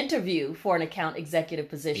came to interview for an account executive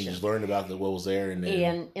position. You just learned about what was there, and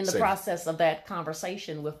in the process of that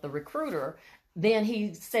conversation with the recruiter, then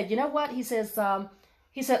he said, "You know what?" He says.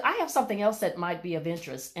 He said, "I have something else that might be of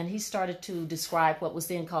interest." And he started to describe what was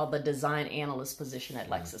then called the design analyst position at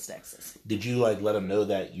LexisNexis. Did you let him know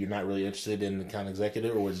that you're not really interested in account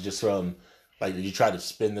executive, or was it just from, did you try to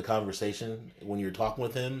spin the conversation when you were talking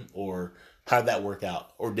with him, or how did that work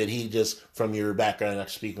out? Or did he just, from your background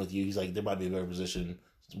after speaking with you, he's like, there might be a better position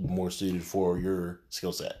more suited for your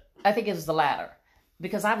skill set? I think it was the latter,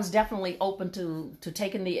 because I was definitely open to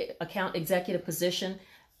taking the account executive position,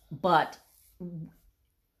 but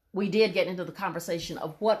we did get into the conversation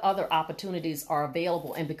of what other opportunities are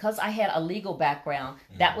available. And because I had a legal background,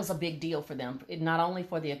 that was a big deal for them, not only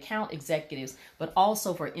for the account executives, but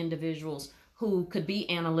also for individuals who could be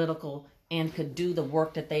analytical and could do the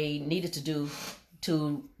work that they needed to do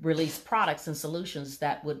to release products and solutions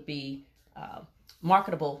that would be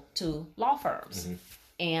marketable to law firms.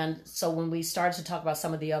 And so when we started to talk about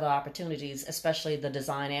some of the other opportunities, especially the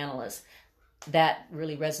design analyst, that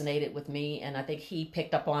really resonated with me, and I think he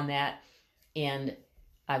picked up on that, and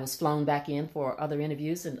I was flown back in for other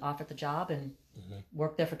interviews and offered the job, and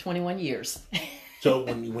worked there for 21 years. So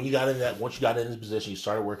when you got in that, once you got in this position, you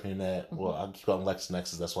started working in that, well, I'll keep calling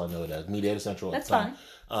LexisNexis, that's why I know it as Meade Data Central at the time.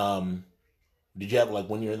 Fine. Did you have,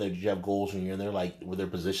 when you're in there, did you have goals when you're in there? Were there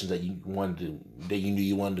positions that you knew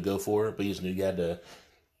you wanted to go for, but you just knew you had to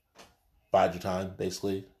bide your time,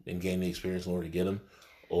 basically, and gain the experience in order to get them?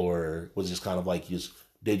 Or was it just kind of you just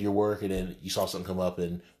did your work, and then you saw something come up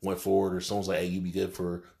and went forward, or someone's like, hey, you'd be good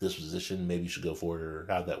for this position, maybe you should go for it, or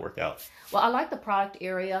how'd that work out? Well, I like the product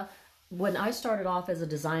area. When I started off as a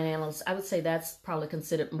design analyst, I would say that's probably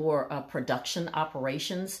considered more production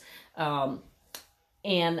operations.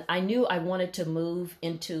 And I knew I wanted to move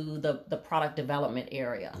into the product development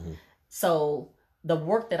area. So the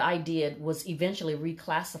work that I did was eventually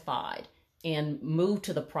reclassified and moved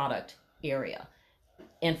to the product area.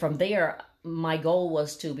 And from there, my goal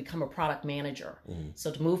was to become a product manager.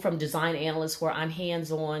 So to move from design analyst, where I'm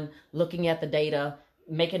hands-on, looking at the data,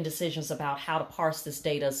 making decisions about how to parse this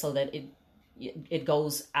data so that it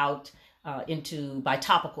goes out into by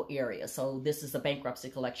topical areas. So this is the bankruptcy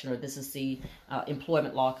collection, or this is the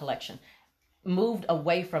employment law collection. Moved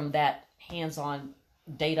away from that hands-on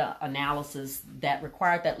data analysis that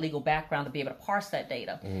required that legal background to be able to parse that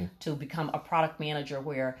data, to become a product manager,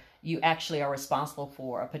 where you actually are responsible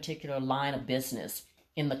for a particular line of business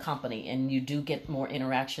in the company, and you do get more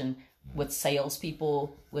interaction with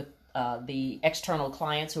salespeople, with the external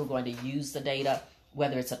clients who are going to use the data,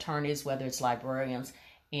 whether it's attorneys, whether it's librarians,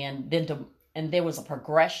 and there was a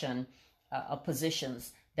progression of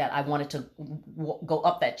positions that I wanted to go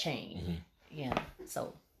up that chain. Yeah,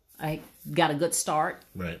 so I got a good start,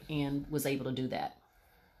 right, and was able to do that.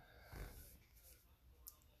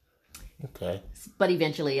 Okay. But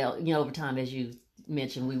eventually, over time, as you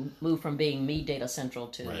mentioned, we moved from being me Data Central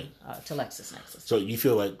to LexisNexis. So you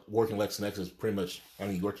feel like working LexisNexis pretty much, I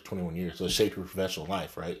mean, you worked for 21 years, so it shaped your professional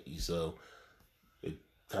life, right? So it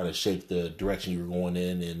kind of shaped the direction you were going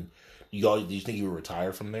in, and do you think you would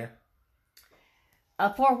retire from there?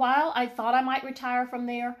 For a while, I thought I might retire from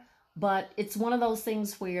there, but it's one of those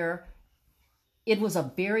things where it was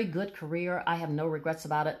a very good career. I have no regrets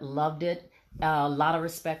about it. Loved it. A lot of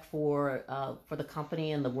respect for the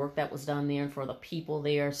company and the work that was done there, and for the people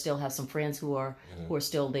there. Still have some friends who are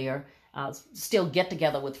still there. Still get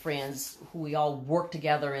together with friends who we all work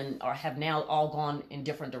together and have now all gone in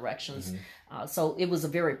different directions. So it was a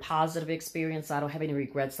very positive experience. I don't have any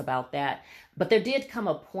regrets about that. But there did come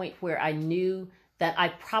a point where I knew that I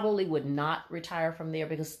probably would not retire from there,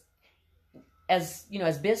 because as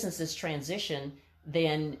businesses transition,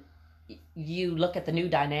 then you look at the new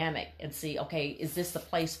dynamic and see, okay, is this the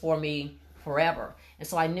place for me forever? And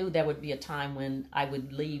so I knew there would be a time when I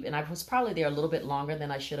would leave, and I was probably there a little bit longer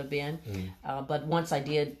than I should have been. But once I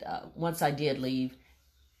did leave,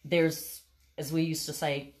 there's, as we used to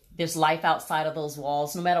say, there's life outside of those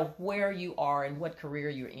walls. No matter where you are and what career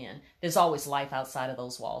you're in, there's always life outside of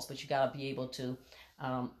those walls. But you got to be able to,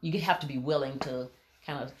 you have to be willing to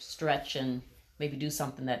kind of stretch and maybe do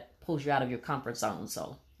something that pulls you out of your comfort zone.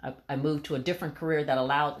 So I moved to a different career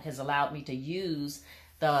that has allowed me to use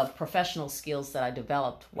the professional skills that I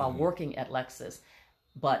developed while working at Lexis,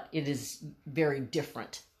 but it is very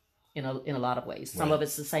different in a lot of ways. Some of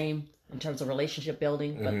it's the same in terms of relationship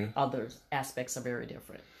building, but other aspects are very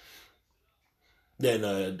different. Then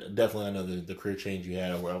definitely, I know the career change you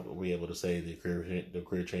had. Are we able to say the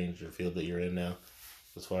career change, your field that you're in now,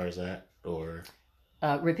 as far as that, or?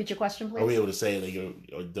 Repeat your question, please. Are we able to say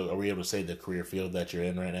are we able to say the career field that you're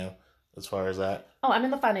in right now, as far as that? Oh, I'm in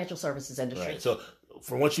the financial services industry. Right. So,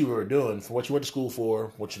 from what you were doing, from what you went to school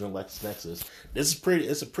for, what you know, LexisNexis,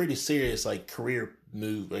 it's a pretty serious career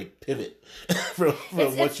move, pivot from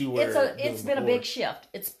what you were. It's been a big shift.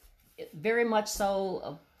 It's very much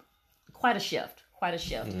so, quite a shift.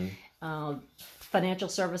 Financial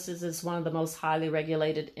services is one of the most highly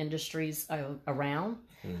regulated industries around.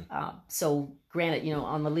 So granted,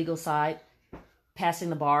 on the legal side, passing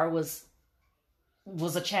the bar was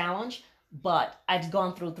a challenge, but I'd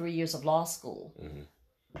gone through 3 years of law school.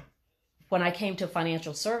 When I came to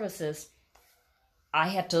financial services, I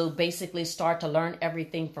had to basically start to learn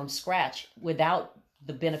everything from scratch without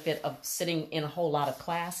the benefit of sitting in a whole lot of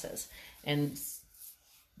classes, and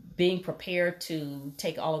being prepared to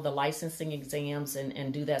take all of the licensing exams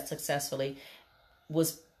and do that successfully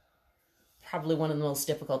was probably one of the most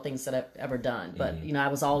difficult things that I've ever done. But, I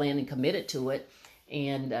was all in and committed to it,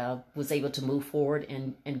 and was able to move forward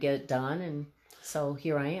and get it done. And so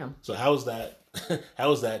here I am. So how is that?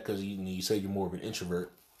 How is that? Because you say you're more of an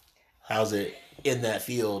introvert. How's it in that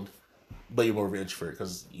field, but you're more of an introvert?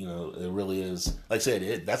 Because, it really is, like I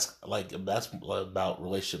said, that's about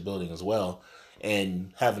relationship building as well.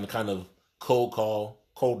 And having to kind of cold call,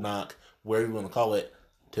 cold knock, wherever you want to call it,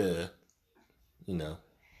 to,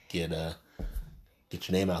 get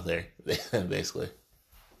your name out there, basically.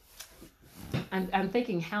 I'm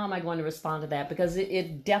thinking, how am I going to respond to that? Because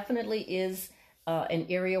it definitely is an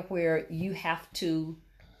area where you have to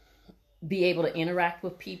be able to interact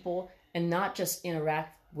with people, and not just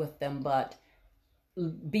interact with them, but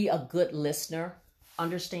be a good listener,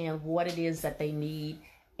 understand what it is that they need,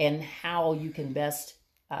 and how you can best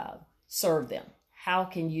serve them. How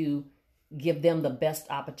can you give them the best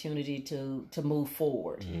opportunity to move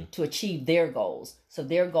forward, to achieve their goals? So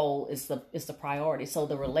their goal is the priority. So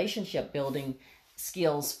the relationship building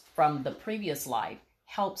skills from the previous life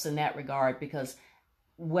helps in that regard, because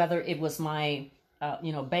whether it was my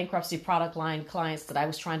bankruptcy product line clients that I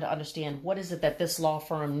was trying to understand what is it that this law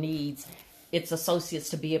firm needs its associates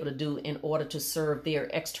to be able to do in order to serve their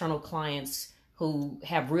external clients who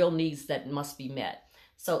have real needs that must be met.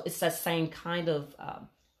 So it's that same kind of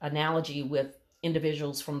analogy with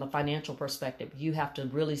individuals from the financial perspective. You have to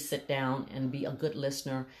really sit down and be a good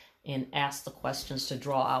listener and ask the questions to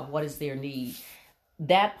draw out what is their need.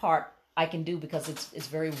 That part I can do because it's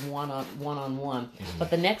very one-on-one. But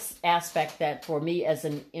the next aspect that for me as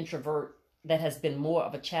an introvert that has been more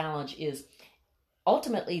of a challenge is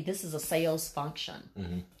ultimately this is a sales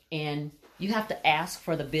function, and you have to ask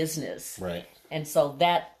for the business. Right. And so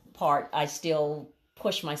that part I still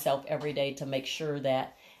push myself every day to make sure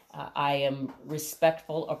that I am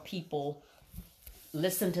respectful of people,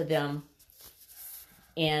 listen to them,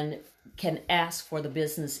 and can ask for the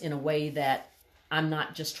business in a way that I'm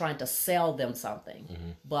not just trying to sell them something,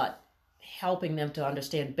 but helping them to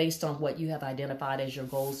understand based on what you have identified as your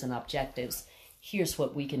goals and objectives, here's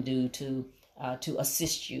what we can do to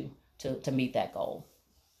assist you to meet that goal.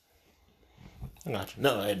 I got you.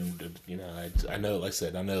 No, I know, like I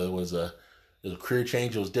said, I know it was a career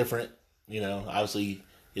change. It was different. Obviously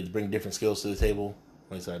you had to bring different skills to the table.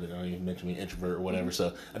 Like I said, I don't even mention me introvert or whatever.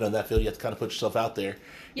 So I know in that field you have to kind of put yourself out there.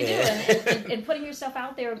 You do, and putting yourself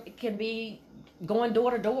out there can be going door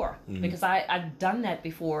to door, because I've done that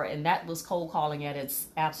before, and that was cold calling at its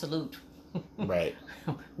absolute right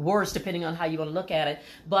worst, depending on how you want to look at it.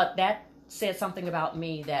 But that said something about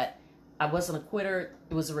me, that I wasn't a quitter.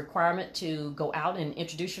 It was a requirement to go out and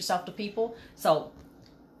introduce yourself to people. So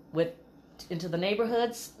into the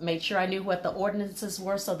neighborhoods, made sure I knew what the ordinances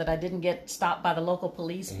were so that I didn't get stopped by the local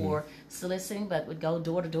police for soliciting, but would go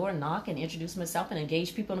door to door and knock and introduce myself and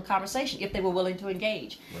engage people in a conversation if they were willing to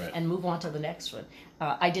engage, and move on to the next one.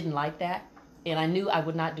 I didn't like that, and I knew I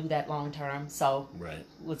would not do that long term, so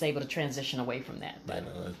was able to transition away from that. But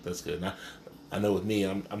that's good. Now, I know with me,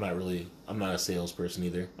 I'm not a salesperson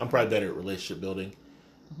either. I'm probably better at relationship building.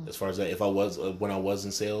 As far as that, if I was when I was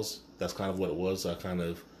in sales, that's kind of what it was. I kind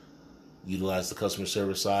of utilize the customer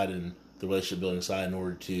service side and the relationship building side in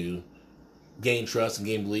order to gain trust and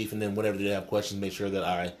gain belief, and then whenever they have questions, make sure that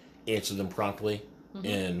I answer them promptly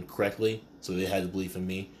and correctly, so they had the belief in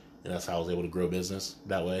me, and that's how I was able to grow business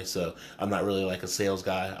that way. So I'm not really like a sales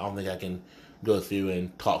guy. I don't think I can go through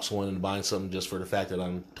and talk someone into buying something just for the fact that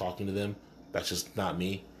I'm talking to them. That's just not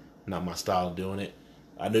me, not my style of doing it.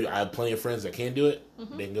 I have plenty of friends that can do it.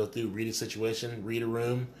 They can go through, read a situation, read a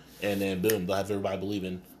room, and then boom, they'll have everybody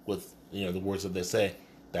believing with the words that they say.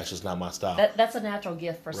 That's just not my style. That's a natural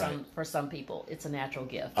gift for some people. It's a natural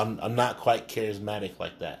gift. I'm not quite charismatic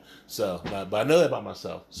like that. So, but I know that about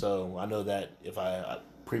myself. So I know that if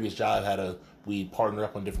previous job we partnered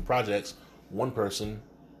up on different projects. One person,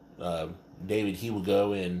 David, he would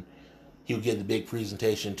go and he would give the big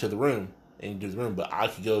presentation to the room and do the room, but I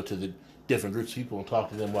could go to the different groups of people and talk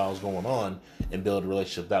to them while I was going on and build a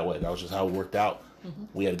relationship that way. That was just how it worked out.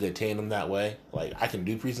 We had a good tandem that way. Like, I can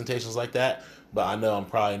do presentations like that, but I know I'm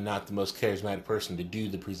probably not the most charismatic person to do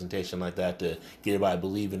the presentation like that to get everybody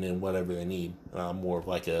believing in whatever they need. I'm more of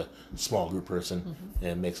like a small group person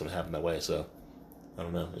and make something happen that way. So I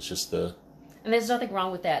don't know. It's just and there's nothing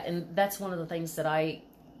wrong with that. And that's one of the things that I'm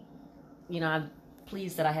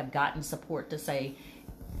pleased that I have gotten support to say,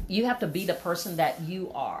 you have to be the person that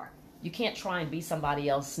you are. You can't try and be somebody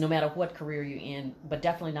else, no matter what career you're in, but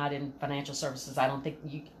definitely not in financial services. I don't think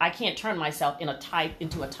I can't turn myself into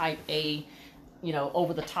a type A,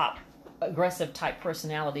 over the top, aggressive type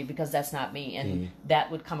personality, because that's not me. And that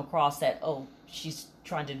would come across that, oh, she's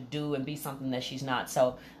trying to do and be something that she's not.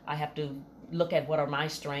 So I have to look at what are my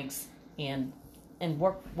strengths and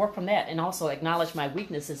work from that, and also acknowledge my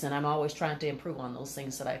weaknesses. And I'm always trying to improve on those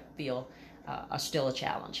things that I feel are still a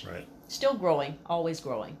challenge. Right. Still growing, always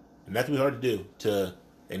growing. And that can be hard to do, to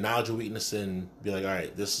acknowledge your weakness and be like, all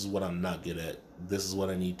right, this is what I'm not good at. This is what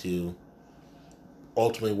I need to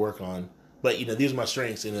ultimately work on. But, these are my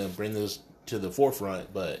strengths, and bring those to the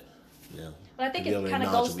forefront. But, But I think it kind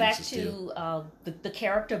of goes back to the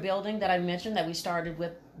character building that I mentioned that we started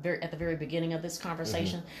with at the very beginning of this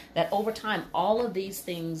conversation, that over time, all of these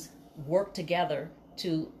things work together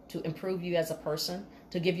to improve you as a person,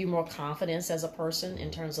 to give you more confidence as a person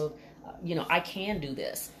in terms of I can do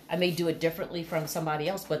this. I may do it differently from somebody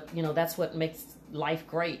else, but that's what makes life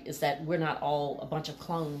great, is that we're not all a bunch of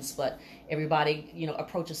clones, but everybody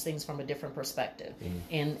approaches things from a different perspective.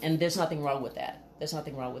 And there's nothing wrong with that. There's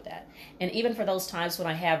nothing wrong with that. And even for those times when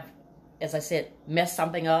I have, as I said, messed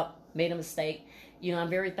something up, made a mistake, I'm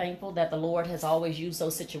very thankful that the Lord has always used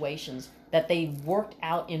those situations, that they worked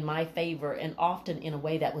out in my favor, and often in a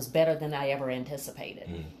way that was better than I ever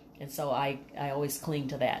anticipated. And so I always cling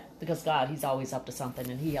to that, because God, he's always up to something,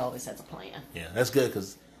 and he always has a plan. Yeah, that's good,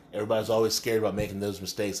 because everybody's always scared about making those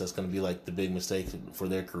mistakes. That's going to be like the big mistake for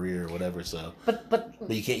their career or whatever. So, but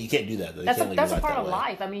you can't do that. Though. That's a part of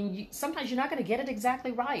life. I mean, sometimes you're not going to get it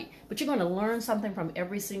exactly right, but you're going to learn something from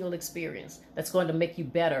every single experience that's going to make you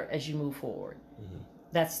better as you move forward.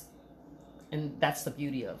 That's the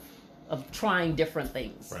beauty of trying different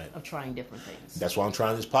things. Right. Of trying different things. That's why I'm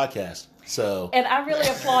trying this podcast. So, and I really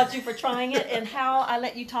applaud you for trying it, and how I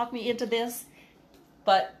let you talk me into this.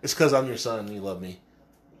 But it's because I'm your son and you love me.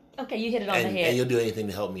 Okay, you hit it on the head. And you'll do anything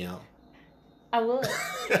to help me out. I would,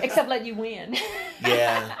 except let you win.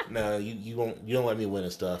 Yeah, no, you won't. You don't let me win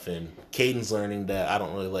at stuff, and Caden's learning that I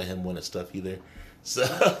don't really let him win at stuff either. So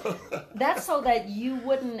that's so that you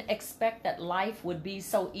wouldn't expect that life would be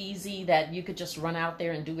so easy that you could just run out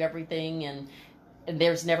there and do everything, and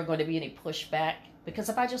there's never going to be any pushback. Because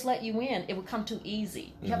if I just let you win, it would come too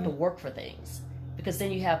easy. You have to work for things, because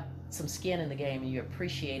then you have some skin in the game, and you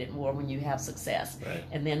appreciate it more when you have success. Right.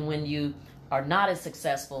 And then when you are not as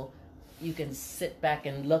successful, you can sit back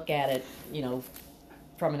and look at it,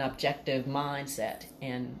 from an objective mindset,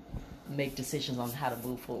 and make decisions on how to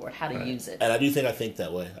move forward, how to use it. And I do think I think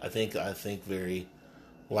that way. I think very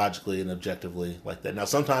logically and objectively like that. Now,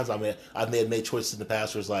 sometimes I've made choices in the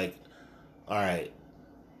past where it's like, all right,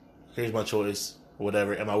 here's my choice, or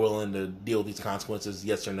whatever. Am I willing to deal with these consequences?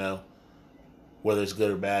 Yes or no? Whether it's good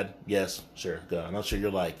or bad, yes, sure, go. And I'm sure you're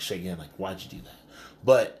like shaking your head, like, why'd you do that?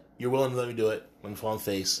 But you're willing to let me do it, let me fall on the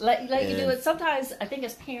face. Let you do it. Sometimes I think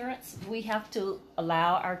as parents, we have to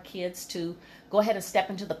allow our kids to go ahead and step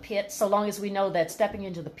into the pit, so long as we know that stepping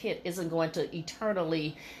into the pit isn't going to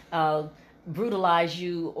eternally brutalize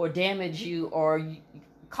you or damage you or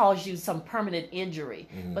cause you some permanent injury.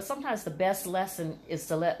 But sometimes the best lesson is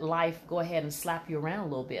to let life go ahead and slap you around a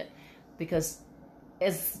little bit, because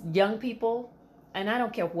as young people, and I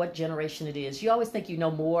don't care what generation it is, you always think you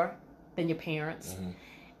know more than your parents.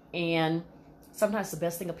 And sometimes the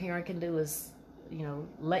best thing a parent can do is,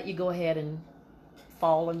 let you go ahead and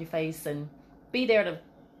fall on your face and be there to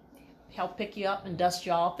help pick you up and dust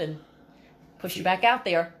you off and push you back out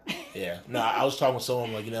there. Yeah. No, I was talking with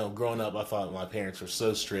someone, like, growing up, I thought my parents were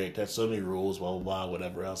so strict, had so many rules, blah, blah, blah,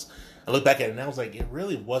 whatever else. I look back at it and I was like, it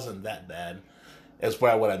really wasn't that bad. That's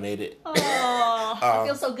probably what I made it. Oh, I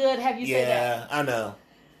feel so good. Have you said that? Yeah,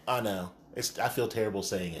 I know. I feel terrible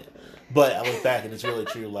saying it. But I look back and it's really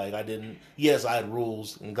true. Like, I had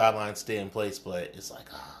rules and guidelines stay in place, but it's like,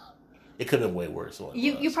 it could have been way worse.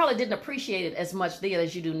 You probably didn't appreciate it as much then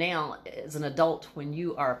as you do now as an adult when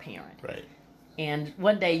you are a parent. Right. And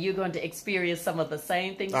one day you're going to experience some of the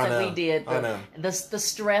same things that we did. The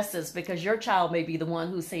stresses, because your child may be the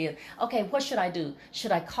one who's saying, okay, what should I do?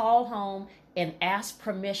 Should I call home and ask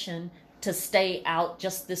permission to stay out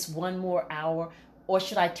just this one more hour? Or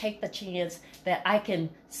should I take the chance that I can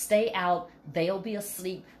stay out, they'll be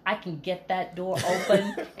asleep, I can get that door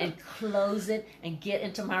open and close it and get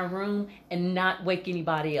into my room and not wake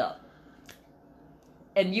anybody up?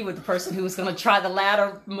 And you were the person who was going to try the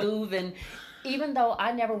latter move. And even though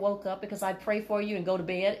I never woke up, because I'd pray for you and go to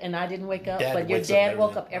bed and I didn't wake up, but your dad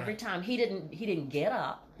woke up every time. He didn't get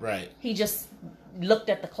up. Right. He just looked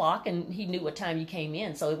at the clock and he knew what time you came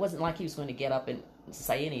in. So it wasn't like he was going to get up and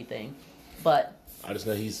say anything. But I just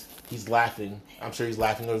know he's laughing. I'm sure he's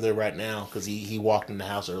laughing over there right now, because he walked in the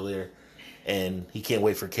house earlier, and he can't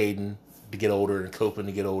wait for Caden to get older and Copen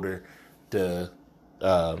to get older to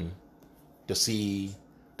see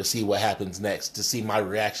what happens next, to see my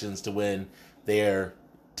reactions to when they're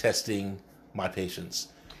testing my patience.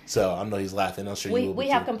 So I know he's laughing. I'm sure we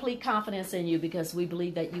have complete confidence in you, because we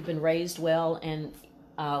believe that you've been raised well, and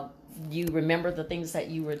you remember the things that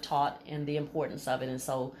you were taught and the importance of it, and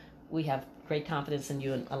so we have great confidence in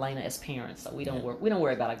you and Elena as parents. So we don't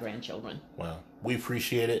worry about our grandchildren. Wow, we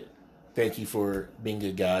appreciate it. Thank you for being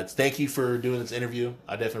good guides. Thank you for doing this interview.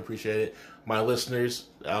 I definitely appreciate it. My listeners,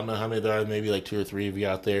 I don't know how many there are, maybe like 2 or 3 of you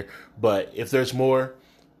out there, but if there's more,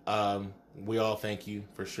 we all thank you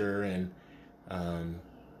for sure, and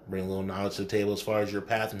bring a little knowledge to the table as far as your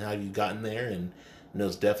path and how you've gotten there. And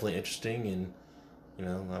it's definitely interesting,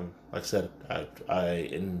 and like I said,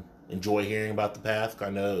 I enjoy hearing about the path. I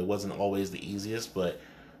know it wasn't always the easiest, but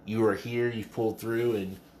you are here, you've pulled through,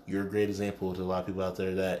 and you're a great example to a lot of people out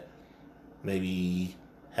there that maybe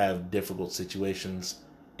have difficult situations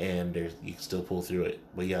and you can still pull through it.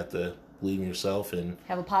 But you have to believe in yourself and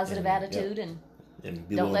have a positive attitude, yep, and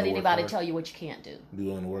be don't let anybody hard. tell you what you can't do. Be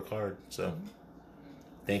willing to work hard. So,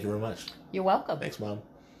 thank you very much. You're welcome. Thanks, Mom.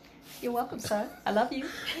 You're welcome, son. I love you.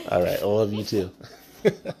 All right. I love you too.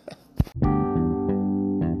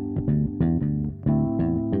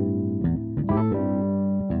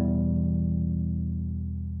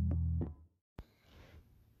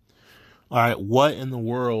 All right. What in the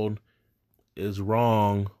world is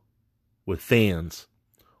wrong with fans?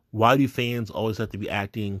 Why do fans always have to be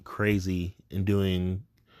acting crazy and doing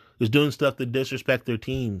stuff to disrespect their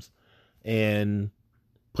teams and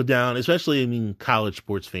put down, especially, I mean, college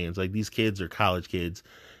sports fans? Like, these kids are college kids.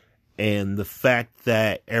 And the fact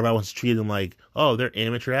that everybody wants to treat them like, oh, they're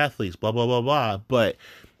amateur athletes, blah, blah, blah, blah. But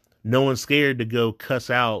no one's scared to go cuss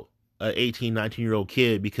out an 18, 19-year-old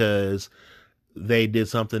kid because they did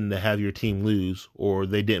something to have your team lose, or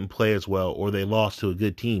they didn't play as well, or they lost to a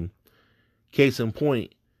good team. Case in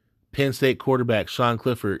point, Penn State quarterback Sean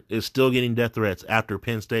Clifford is still getting death threats after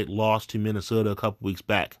Penn State lost to Minnesota a couple weeks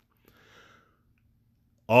back.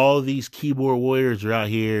 All these keyboard warriors are out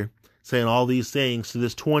here saying all these things to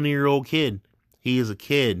this 20-year-old kid. He is a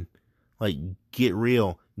kid. Like, get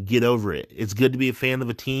real. Get over it. It's good to be a fan of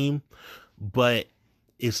a team, but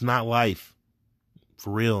it's not life.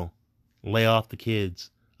 For real. Lay off the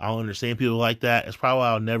kids. I don't understand people like that. It's probably why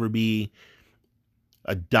I'll never be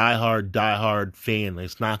a diehard fan.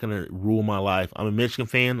 It's not going to rule my life. I'm a Michigan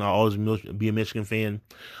fan. I'll always be a Michigan fan.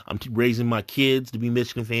 I'm raising my kids to be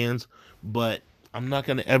Michigan fans, but I'm not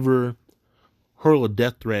going to ever hurl a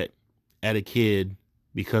death threat at a kid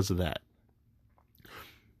because of that.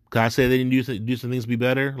 Can I say they didn't do some things to be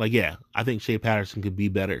better? Like, yeah, I think Shea Patterson could be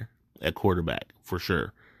better at quarterback for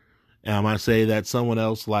sure. And I might say that someone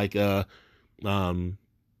else like Dylan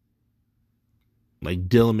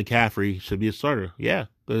McCaffrey should be a starter. Yeah,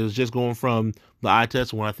 because it's just going from the eye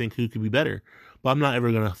test when I think who could be better. But I'm not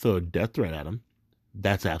ever going to throw a death threat at him.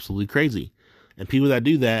 That's absolutely crazy. And people that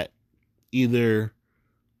do that, either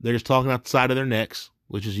they're just talking out the side of their necks,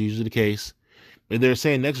 which is usually the case. If they're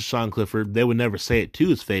saying next to Sean Clifford, they would never say it to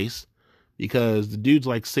his face because the dude's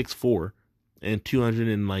like 6'4" and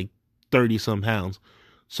 230 some pounds.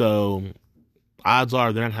 So odds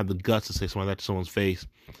are they're not going to have the guts to say something like that to someone's face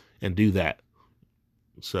and do that.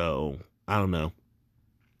 So I don't know.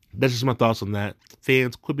 That's just my thoughts on that.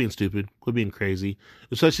 Fans, quit being stupid. Quit being crazy.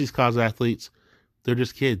 Especially these college athletes. They're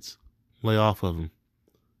just kids. Lay off of them.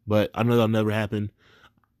 But I know that'll never happen.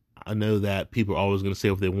 I know that people are always going to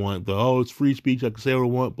say what they want. It's free speech. I can say what I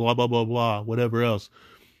want. Blah, blah, blah, blah. Whatever else.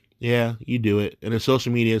 Yeah, you do it. And it's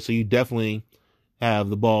social media, so you definitely have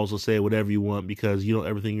the balls to say whatever you want because you don't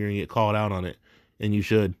ever think you're going to get called out on it. And you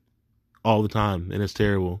should. All the time. And it's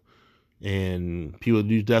terrible. And people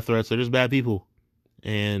do death threats. They're just bad people.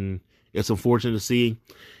 And it's unfortunate to see.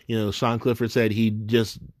 Sean Clifford said he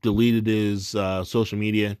just deleted his social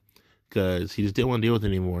media because he just didn't want to deal with it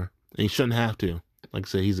anymore. And he shouldn't have to. Like I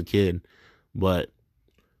said, he's a kid. But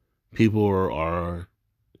people are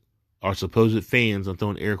supposed fans, I'm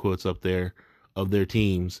throwing air quotes up there, of their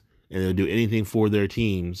teams. And they'll do anything for their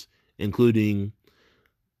teams, including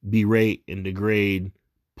berate and degrade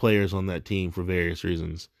players on that team for various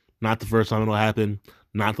reasons. Not the first time it'll happen.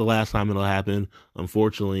 Not the last time it'll happen.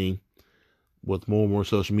 Unfortunately, with more and more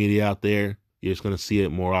social media out there, you're just going to see it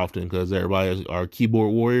more often because everybody are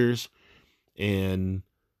keyboard warriors and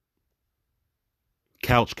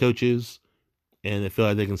couch coaches, and they feel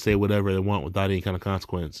like they can say whatever they want without any kind of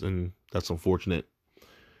consequence, and that's unfortunate.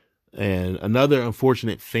 And another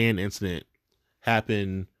unfortunate fan incident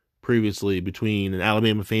happened previously between an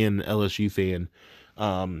Alabama fan and an LSU fan.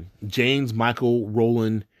 James Michael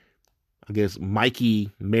Rowland, I guess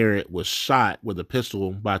Mikey Merritt, was shot with a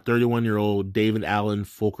pistol by 31-year-old David Allen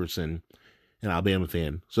Fulkerson, an Alabama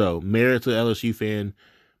fan. So Merritt's an LSU fan,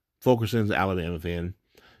 Fulkerson's an Alabama fan.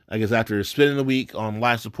 I guess after spending the week on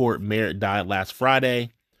life support, Merritt died last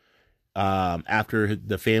Friday after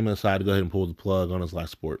the family decided to go ahead and pull the plug on his life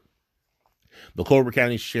support. The Colbert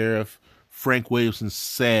County Sheriff, Frank Williamson,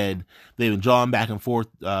 said they've been jawing back and forth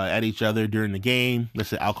at each other during the game. They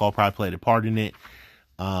said alcohol probably played a part in it.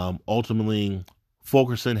 Ultimately,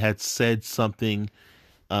 Fulkerson had said something,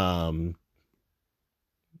 some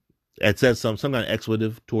kind of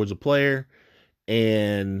expletive towards a player,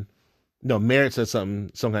 and no, Merritt said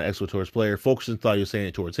some kind of expletive towards a player. Fulkerson thought he was saying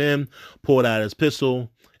it towards him, pulled out his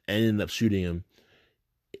pistol, and ended up shooting him.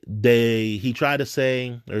 He tried to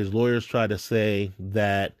say, or his lawyers tried to say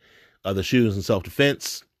that the shooting was in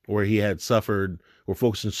self-defense, where he had suffered where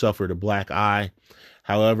Fulkerson suffered a black eye.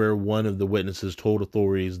 However, one of the witnesses told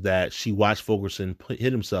authorities that she watched Fulkerson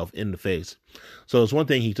hit himself in the face. So it's one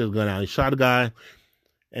thing he took a gun out, he shot a guy,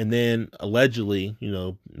 and then allegedly,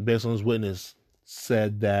 based on his witness,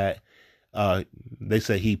 said that they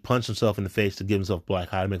said he punched himself in the face to give himself a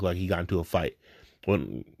black eye to make like he got into a fight.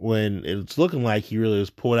 When it's looking like he really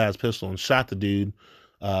just pulled out his pistol and shot the dude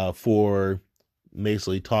for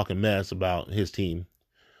basically talking mess about his team.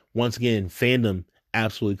 Once again, fandom,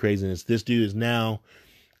 absolutely craziness. This dude is now,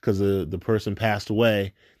 because the person passed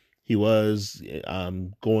away, he was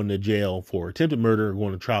going to jail for attempted murder,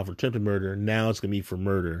 going to trial for attempted murder. Now it's going to be for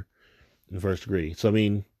murder in the first degree. So, I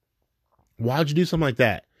mean, why'd you do something like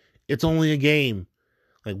that? It's only a game.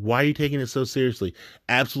 Like, why are you taking it so seriously?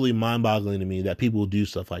 Absolutely mind-boggling to me that people will do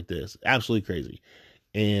stuff like this. Absolutely crazy.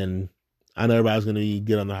 And I know everybody's going to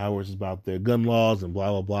get on their high horses about their gun laws and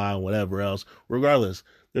blah, blah, blah, and whatever else. Regardless,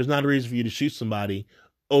 there's not a reason for you to shoot somebody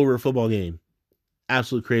over a football game.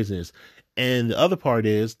 Absolute craziness. And the other part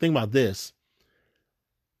is, think about this.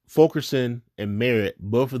 Fulkerson and Merritt,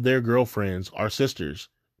 both of their girlfriends are sisters.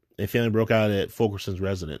 And family broke out at Fulkerson's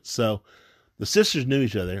residence. So the sisters knew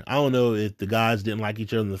each other. I don't know if the guys didn't like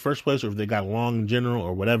each other in the first place or if they got along in general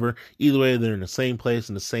or whatever. Either way, they're in the same place,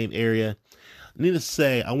 in the same area. Needless to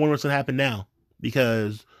say, I wonder what's going to happen now,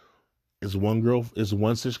 because is one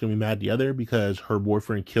sister going to be mad at the other because her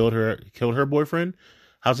boyfriend killed her boyfriend?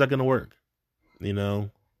 How's that going to work?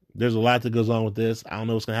 There's a lot that goes on with this. I don't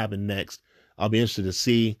know what's going to happen next. I'll be interested to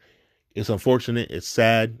see. It's unfortunate. It's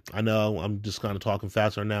sad. I know I'm just kind of talking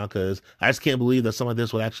fast right now because I just can't believe that something like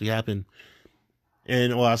this would actually happen.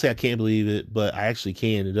 And, well, I say I can't believe it, but I actually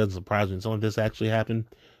can. It doesn't surprise me when something like this actually happened.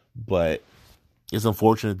 But it's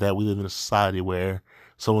unfortunate that we live in a society where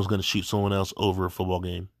someone's going to shoot someone else over a football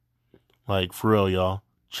game. Like, for real, y'all.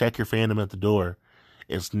 Check your fandom at the door.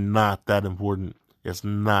 It's not that important. It's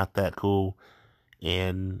not that cool.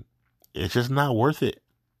 And it's just not worth it.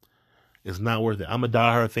 It's not worth it. I'm a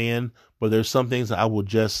diehard fan, but there's some things that I will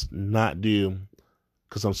just not do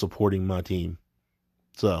because I'm supporting my team.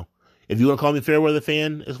 So, if you want to call me a fair weather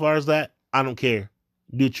fan as far as that, I don't care.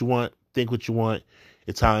 Do what you want. Think what you want.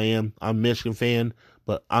 It's how I am. I'm a Michigan fan,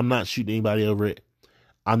 but I'm not shooting anybody over it.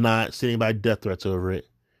 I'm not sending anybody death threats over it.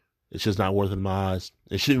 It's just not worth it in my eyes.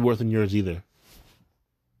 It shouldn't be worth it in yours either.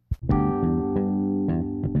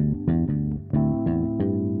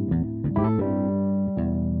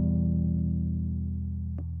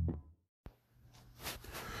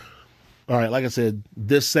 All right, like I said,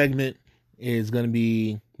 this segment is going to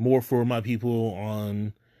be more for my people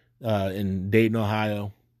in Dayton,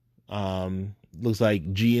 Ohio. Looks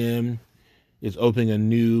like GM is opening a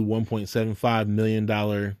new $1.75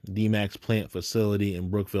 million D-Max plant facility in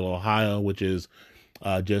Brookville, Ohio, which is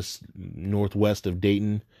just northwest of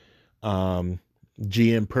Dayton.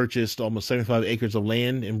 GM purchased almost 75 acres of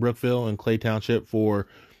land in Brookville and Clay Township for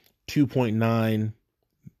 $2.9,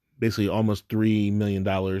 basically almost $3 million.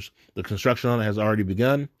 The construction on it has already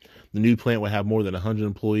begun. The new plant will have more than 100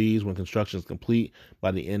 employees when construction is complete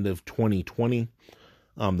by the end of 2020.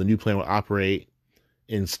 The new plant will operate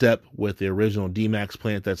in step with the original D-Max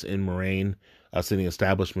plant that's in Moraine, sending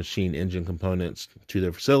established machine engine components to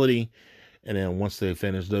their facility. And then once they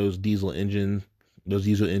finish those diesel engines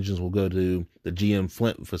will go to the GM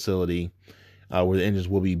Flint facility, where the engines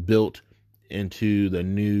will be built into the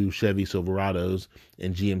new Chevy Silverados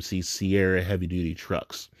and GMC Sierra heavy-duty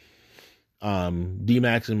trucks.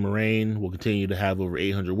 D-Max in Moraine will continue to have over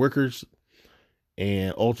 800 workers.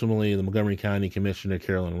 And ultimately, the Montgomery County Commissioner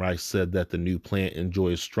Carolyn Rice said that the new plant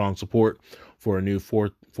enjoys strong support for a new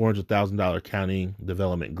 $400,000 county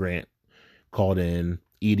development grant called an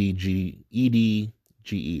EDGE,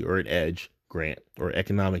 or an EDGE grant, or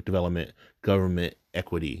Economic Development Government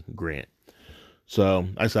Equity Grant. So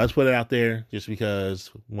I said, let's put it out there just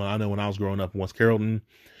because when I was growing up in West Carrollton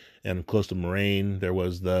and close to Moraine, there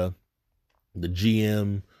was the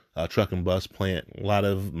GM truck and bus plant. A lot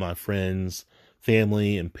of my friends,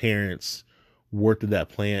 family, and parents worked at that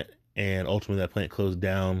plant, and ultimately that plant closed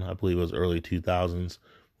down. I believe it was early 2000s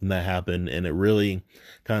when that happened, and it really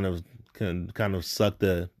kind of sucked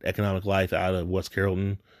the economic life out of West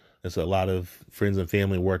Carrollton. And so a lot of friends and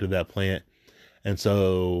family worked at that plant, and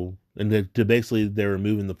so basically they were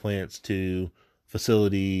moving the plants to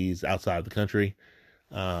facilities outside the country,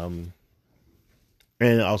 and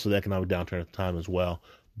also the economic downturn at the time as well.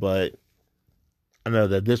 But I know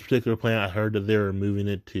that this particular plant, I heard that they were moving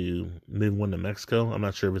one to Mexico. I'm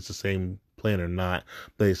not sure if it's the same plant or not,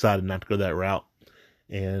 but they decided not to go that route,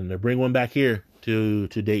 and they're bringing one back here to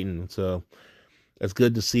Dayton. So it's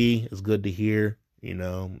good to see. It's good to hear.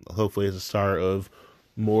 Hopefully it's a start of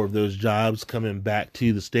more of those jobs coming back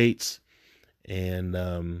to the States, and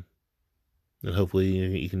hopefully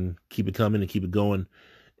you can keep it coming and keep it going.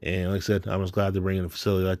 And like I said, I'm just glad they're bringing a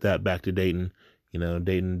facility like that back to Dayton.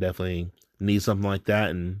 Dayton definitely needs something like that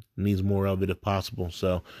and needs more of it if possible.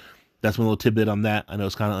 So that's my little tidbit on that. I know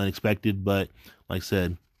it's kind of unexpected, but like I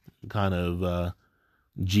said, kind of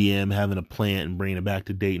GM having a plant and bringing it back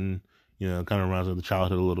to Dayton, kind of reminds me of the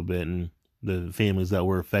childhood a little bit and the families that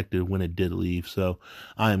were affected when it did leave. So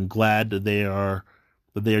I am glad that they are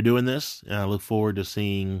doing this, and I look forward to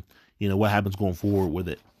seeing, what happens going forward with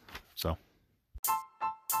it. So.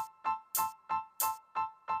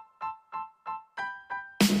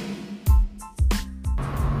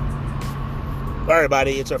 All right,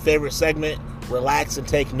 everybody, it's our favorite segment, Relax and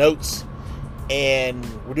Take Notes. And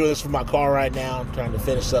we're doing this from my car right now. I'm trying to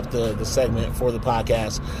finish up the segment for the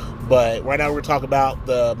podcast. But right now we're going to talk about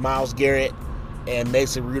the Myles Garrett and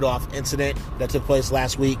Mason Rudolph incident that took place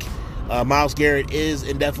last week. Myles Garrett is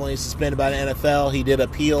indefinitely suspended by the NFL. He did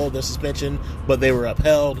appeal the suspension, but they were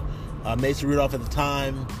upheld. Mason Rudolph at the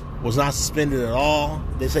time was not suspended at all.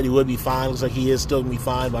 They said he would be fined. Looks like he is still going to be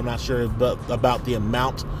fined, but I'm not sure about the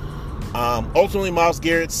amount. Ultimately, Myles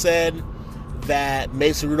Garrett said that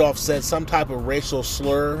Mason Rudolph said some type of racial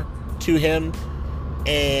slur to him.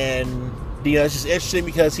 And, it's just interesting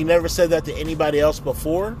because he never said that to anybody else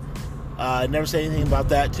before. Never said anything about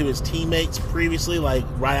that to his teammates previously, like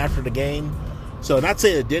right after the game. So not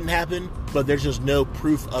saying it didn't happen, but there's just no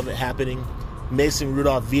proof of it happening. Mason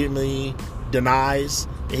Rudolph vehemently denies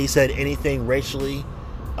that he said anything racially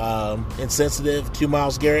insensitive to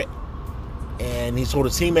Myles Garrett. And he told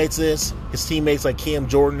his teammates this. His teammates like Cam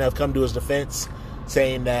Jordan have come to his defense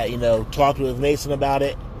saying that, talked with Mason about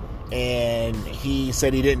it. And he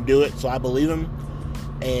said he didn't do it, so I believe him.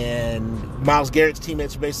 And Myles Garrett's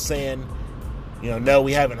teammates are basically saying, no,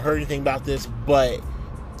 we haven't heard anything about this, but,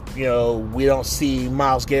 we don't see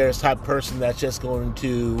Myles Garrett's type of person that's just going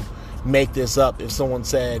to make this up. If someone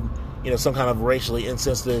said, some kind of racially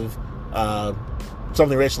insensitive,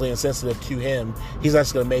 something racially insensitive to him, he's not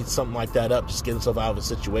just going to make something like that up just to get himself out of a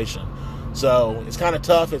situation. So it's kind of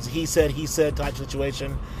tough. It's a he said type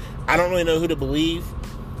situation. I don't really know who to believe.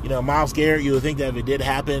 Myles Garrett, you would think that if it did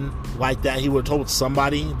happen like that, he would have told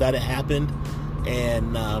somebody that it happened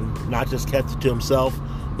and not just kept it to himself.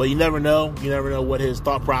 But you never know. You never know what his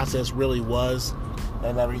thought process really was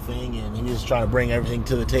and everything. And he was just trying to bring everything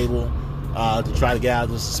to the table to try to get out of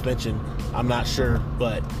the suspension. I'm not sure.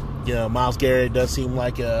 But, Myles Garrett does seem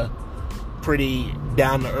like a pretty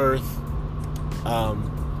down-to-earth,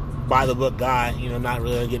 by-the-book guy. Not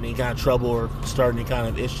really getting any kind of trouble or starting any kind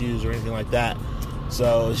of issues or anything like that.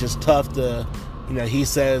 So it's just tough to, he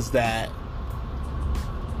says that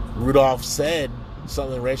Rudolph said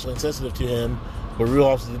something racially insensitive to him, but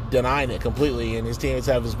Rudolph's denying it completely, and his teammates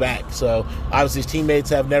have his back. So obviously his teammates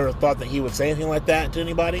have never thought that he would say anything like that to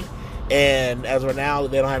anybody, and as of now,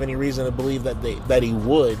 they don't have any reason to believe that he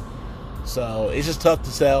would. So it's just tough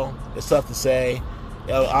to tell. It's tough to say.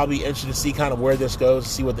 I'll be interested to see kind of where this goes,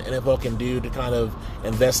 see what the NFL can do to kind of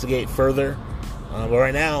investigate further. But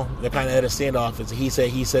right now, they're kind of at a standoff. It's a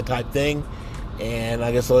he said type thing. And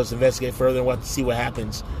I guess let's investigate further and see what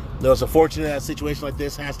happens. It's unfortunate that a situation like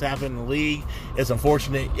this has to happen in the league. It's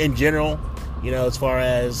unfortunate in general, as far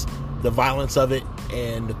as the violence of it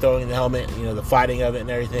and the throwing the helmet, the fighting of it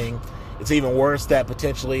and everything. It's even worse that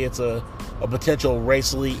potentially it's a potential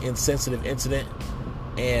racially insensitive incident.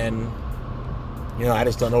 And, I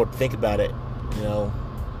just don't know what to think about it.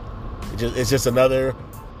 It's just another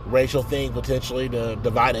racial thing potentially to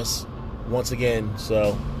divide us once again.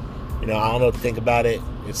 So, I don't know what to think about it.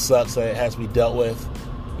 It sucks that it has to be dealt with.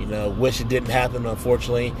 Wish it didn't happen.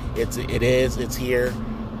 Unfortunately, it's here.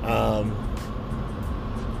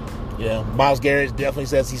 Myles Garrett definitely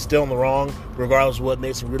says he's still in the wrong, regardless of what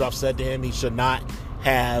Mason Rudolph said to him. He should not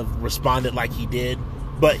have responded like he did,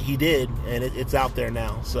 but he did, and it's out there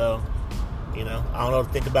now. So, I don't know what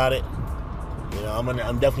to think about it. I'm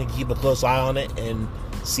definitely gonna keep a close eye on it and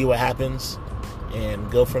see what happens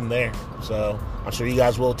and go from there. So I'm sure you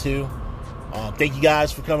guys will too. Thank you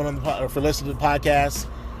guys for coming on for listening to the podcast.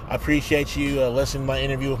 I appreciate you listening to my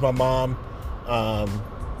interview with my mom.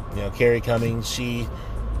 Carrie Cummings. She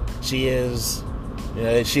is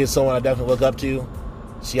someone I definitely look up to.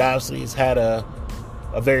 She obviously has had a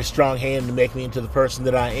very strong hand to make me into the person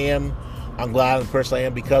that I am. I'm glad I'm the person I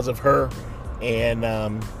am because of her, and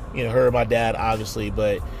her and my dad obviously,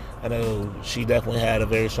 but I know she definitely had a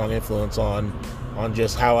very strong influence on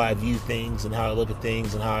just how I view things and how I look at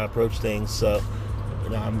things and how I approach things. So,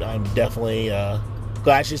 I'm definitely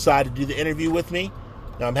glad she decided to do the interview with me.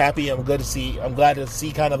 I'm happy. I'm glad to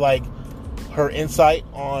see kind of like her insight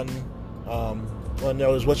on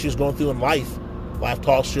what she was going through in life. Life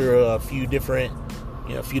tossed her a few different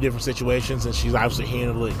situations, and she's obviously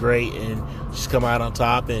handled it great, and she's come out on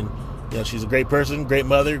top. And she's a great person, great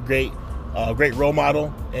mother, great role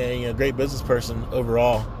model, and great business person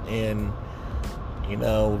overall. And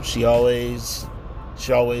she always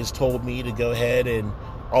told me to go ahead and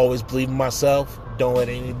always believe in myself. Don't let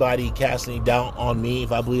anybody cast any doubt on me.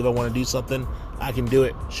 If I believe I want to do something, I can do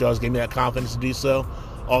it. She always gave me that confidence to do so.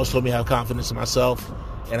 Always told me to have confidence in myself,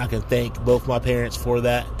 and I can thank both my parents for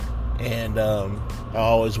that. And I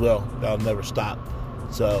always will. I'll never stop.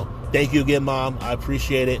 So thank you again, Mom. I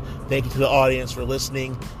appreciate it. Thank you to the audience for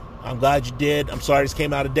listening. I'm glad you did. I'm sorry this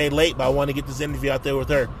came out a day late, but I want to get this interview out there with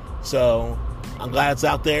her. So I'm glad it's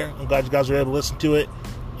out there. I'm glad you guys were able to listen to it.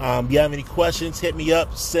 If you have any questions, hit me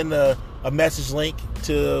up. Send a message link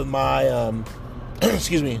to my to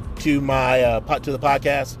the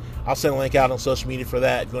podcast. I'll send a link out on social media for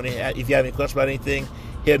that. If you have any questions about anything,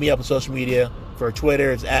 hit me up on social media. For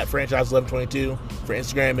Twitter, it's at franchise1122. For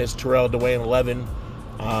Instagram, it's Terrell Dwayne11.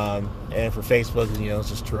 And for Facebook, it's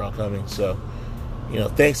just Terrell Cummings. So,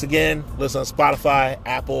 thanks again. Listen on Spotify,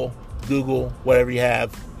 Apple, Google, whatever you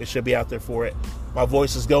have. It should be out there for it. My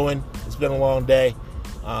voice is going. It's been a long day.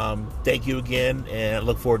 Thank you again, and I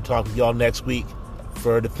look forward to talking to y'all next week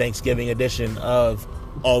for the Thanksgiving edition of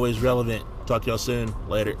Always Relevant. Talk to y'all soon.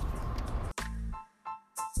 Later.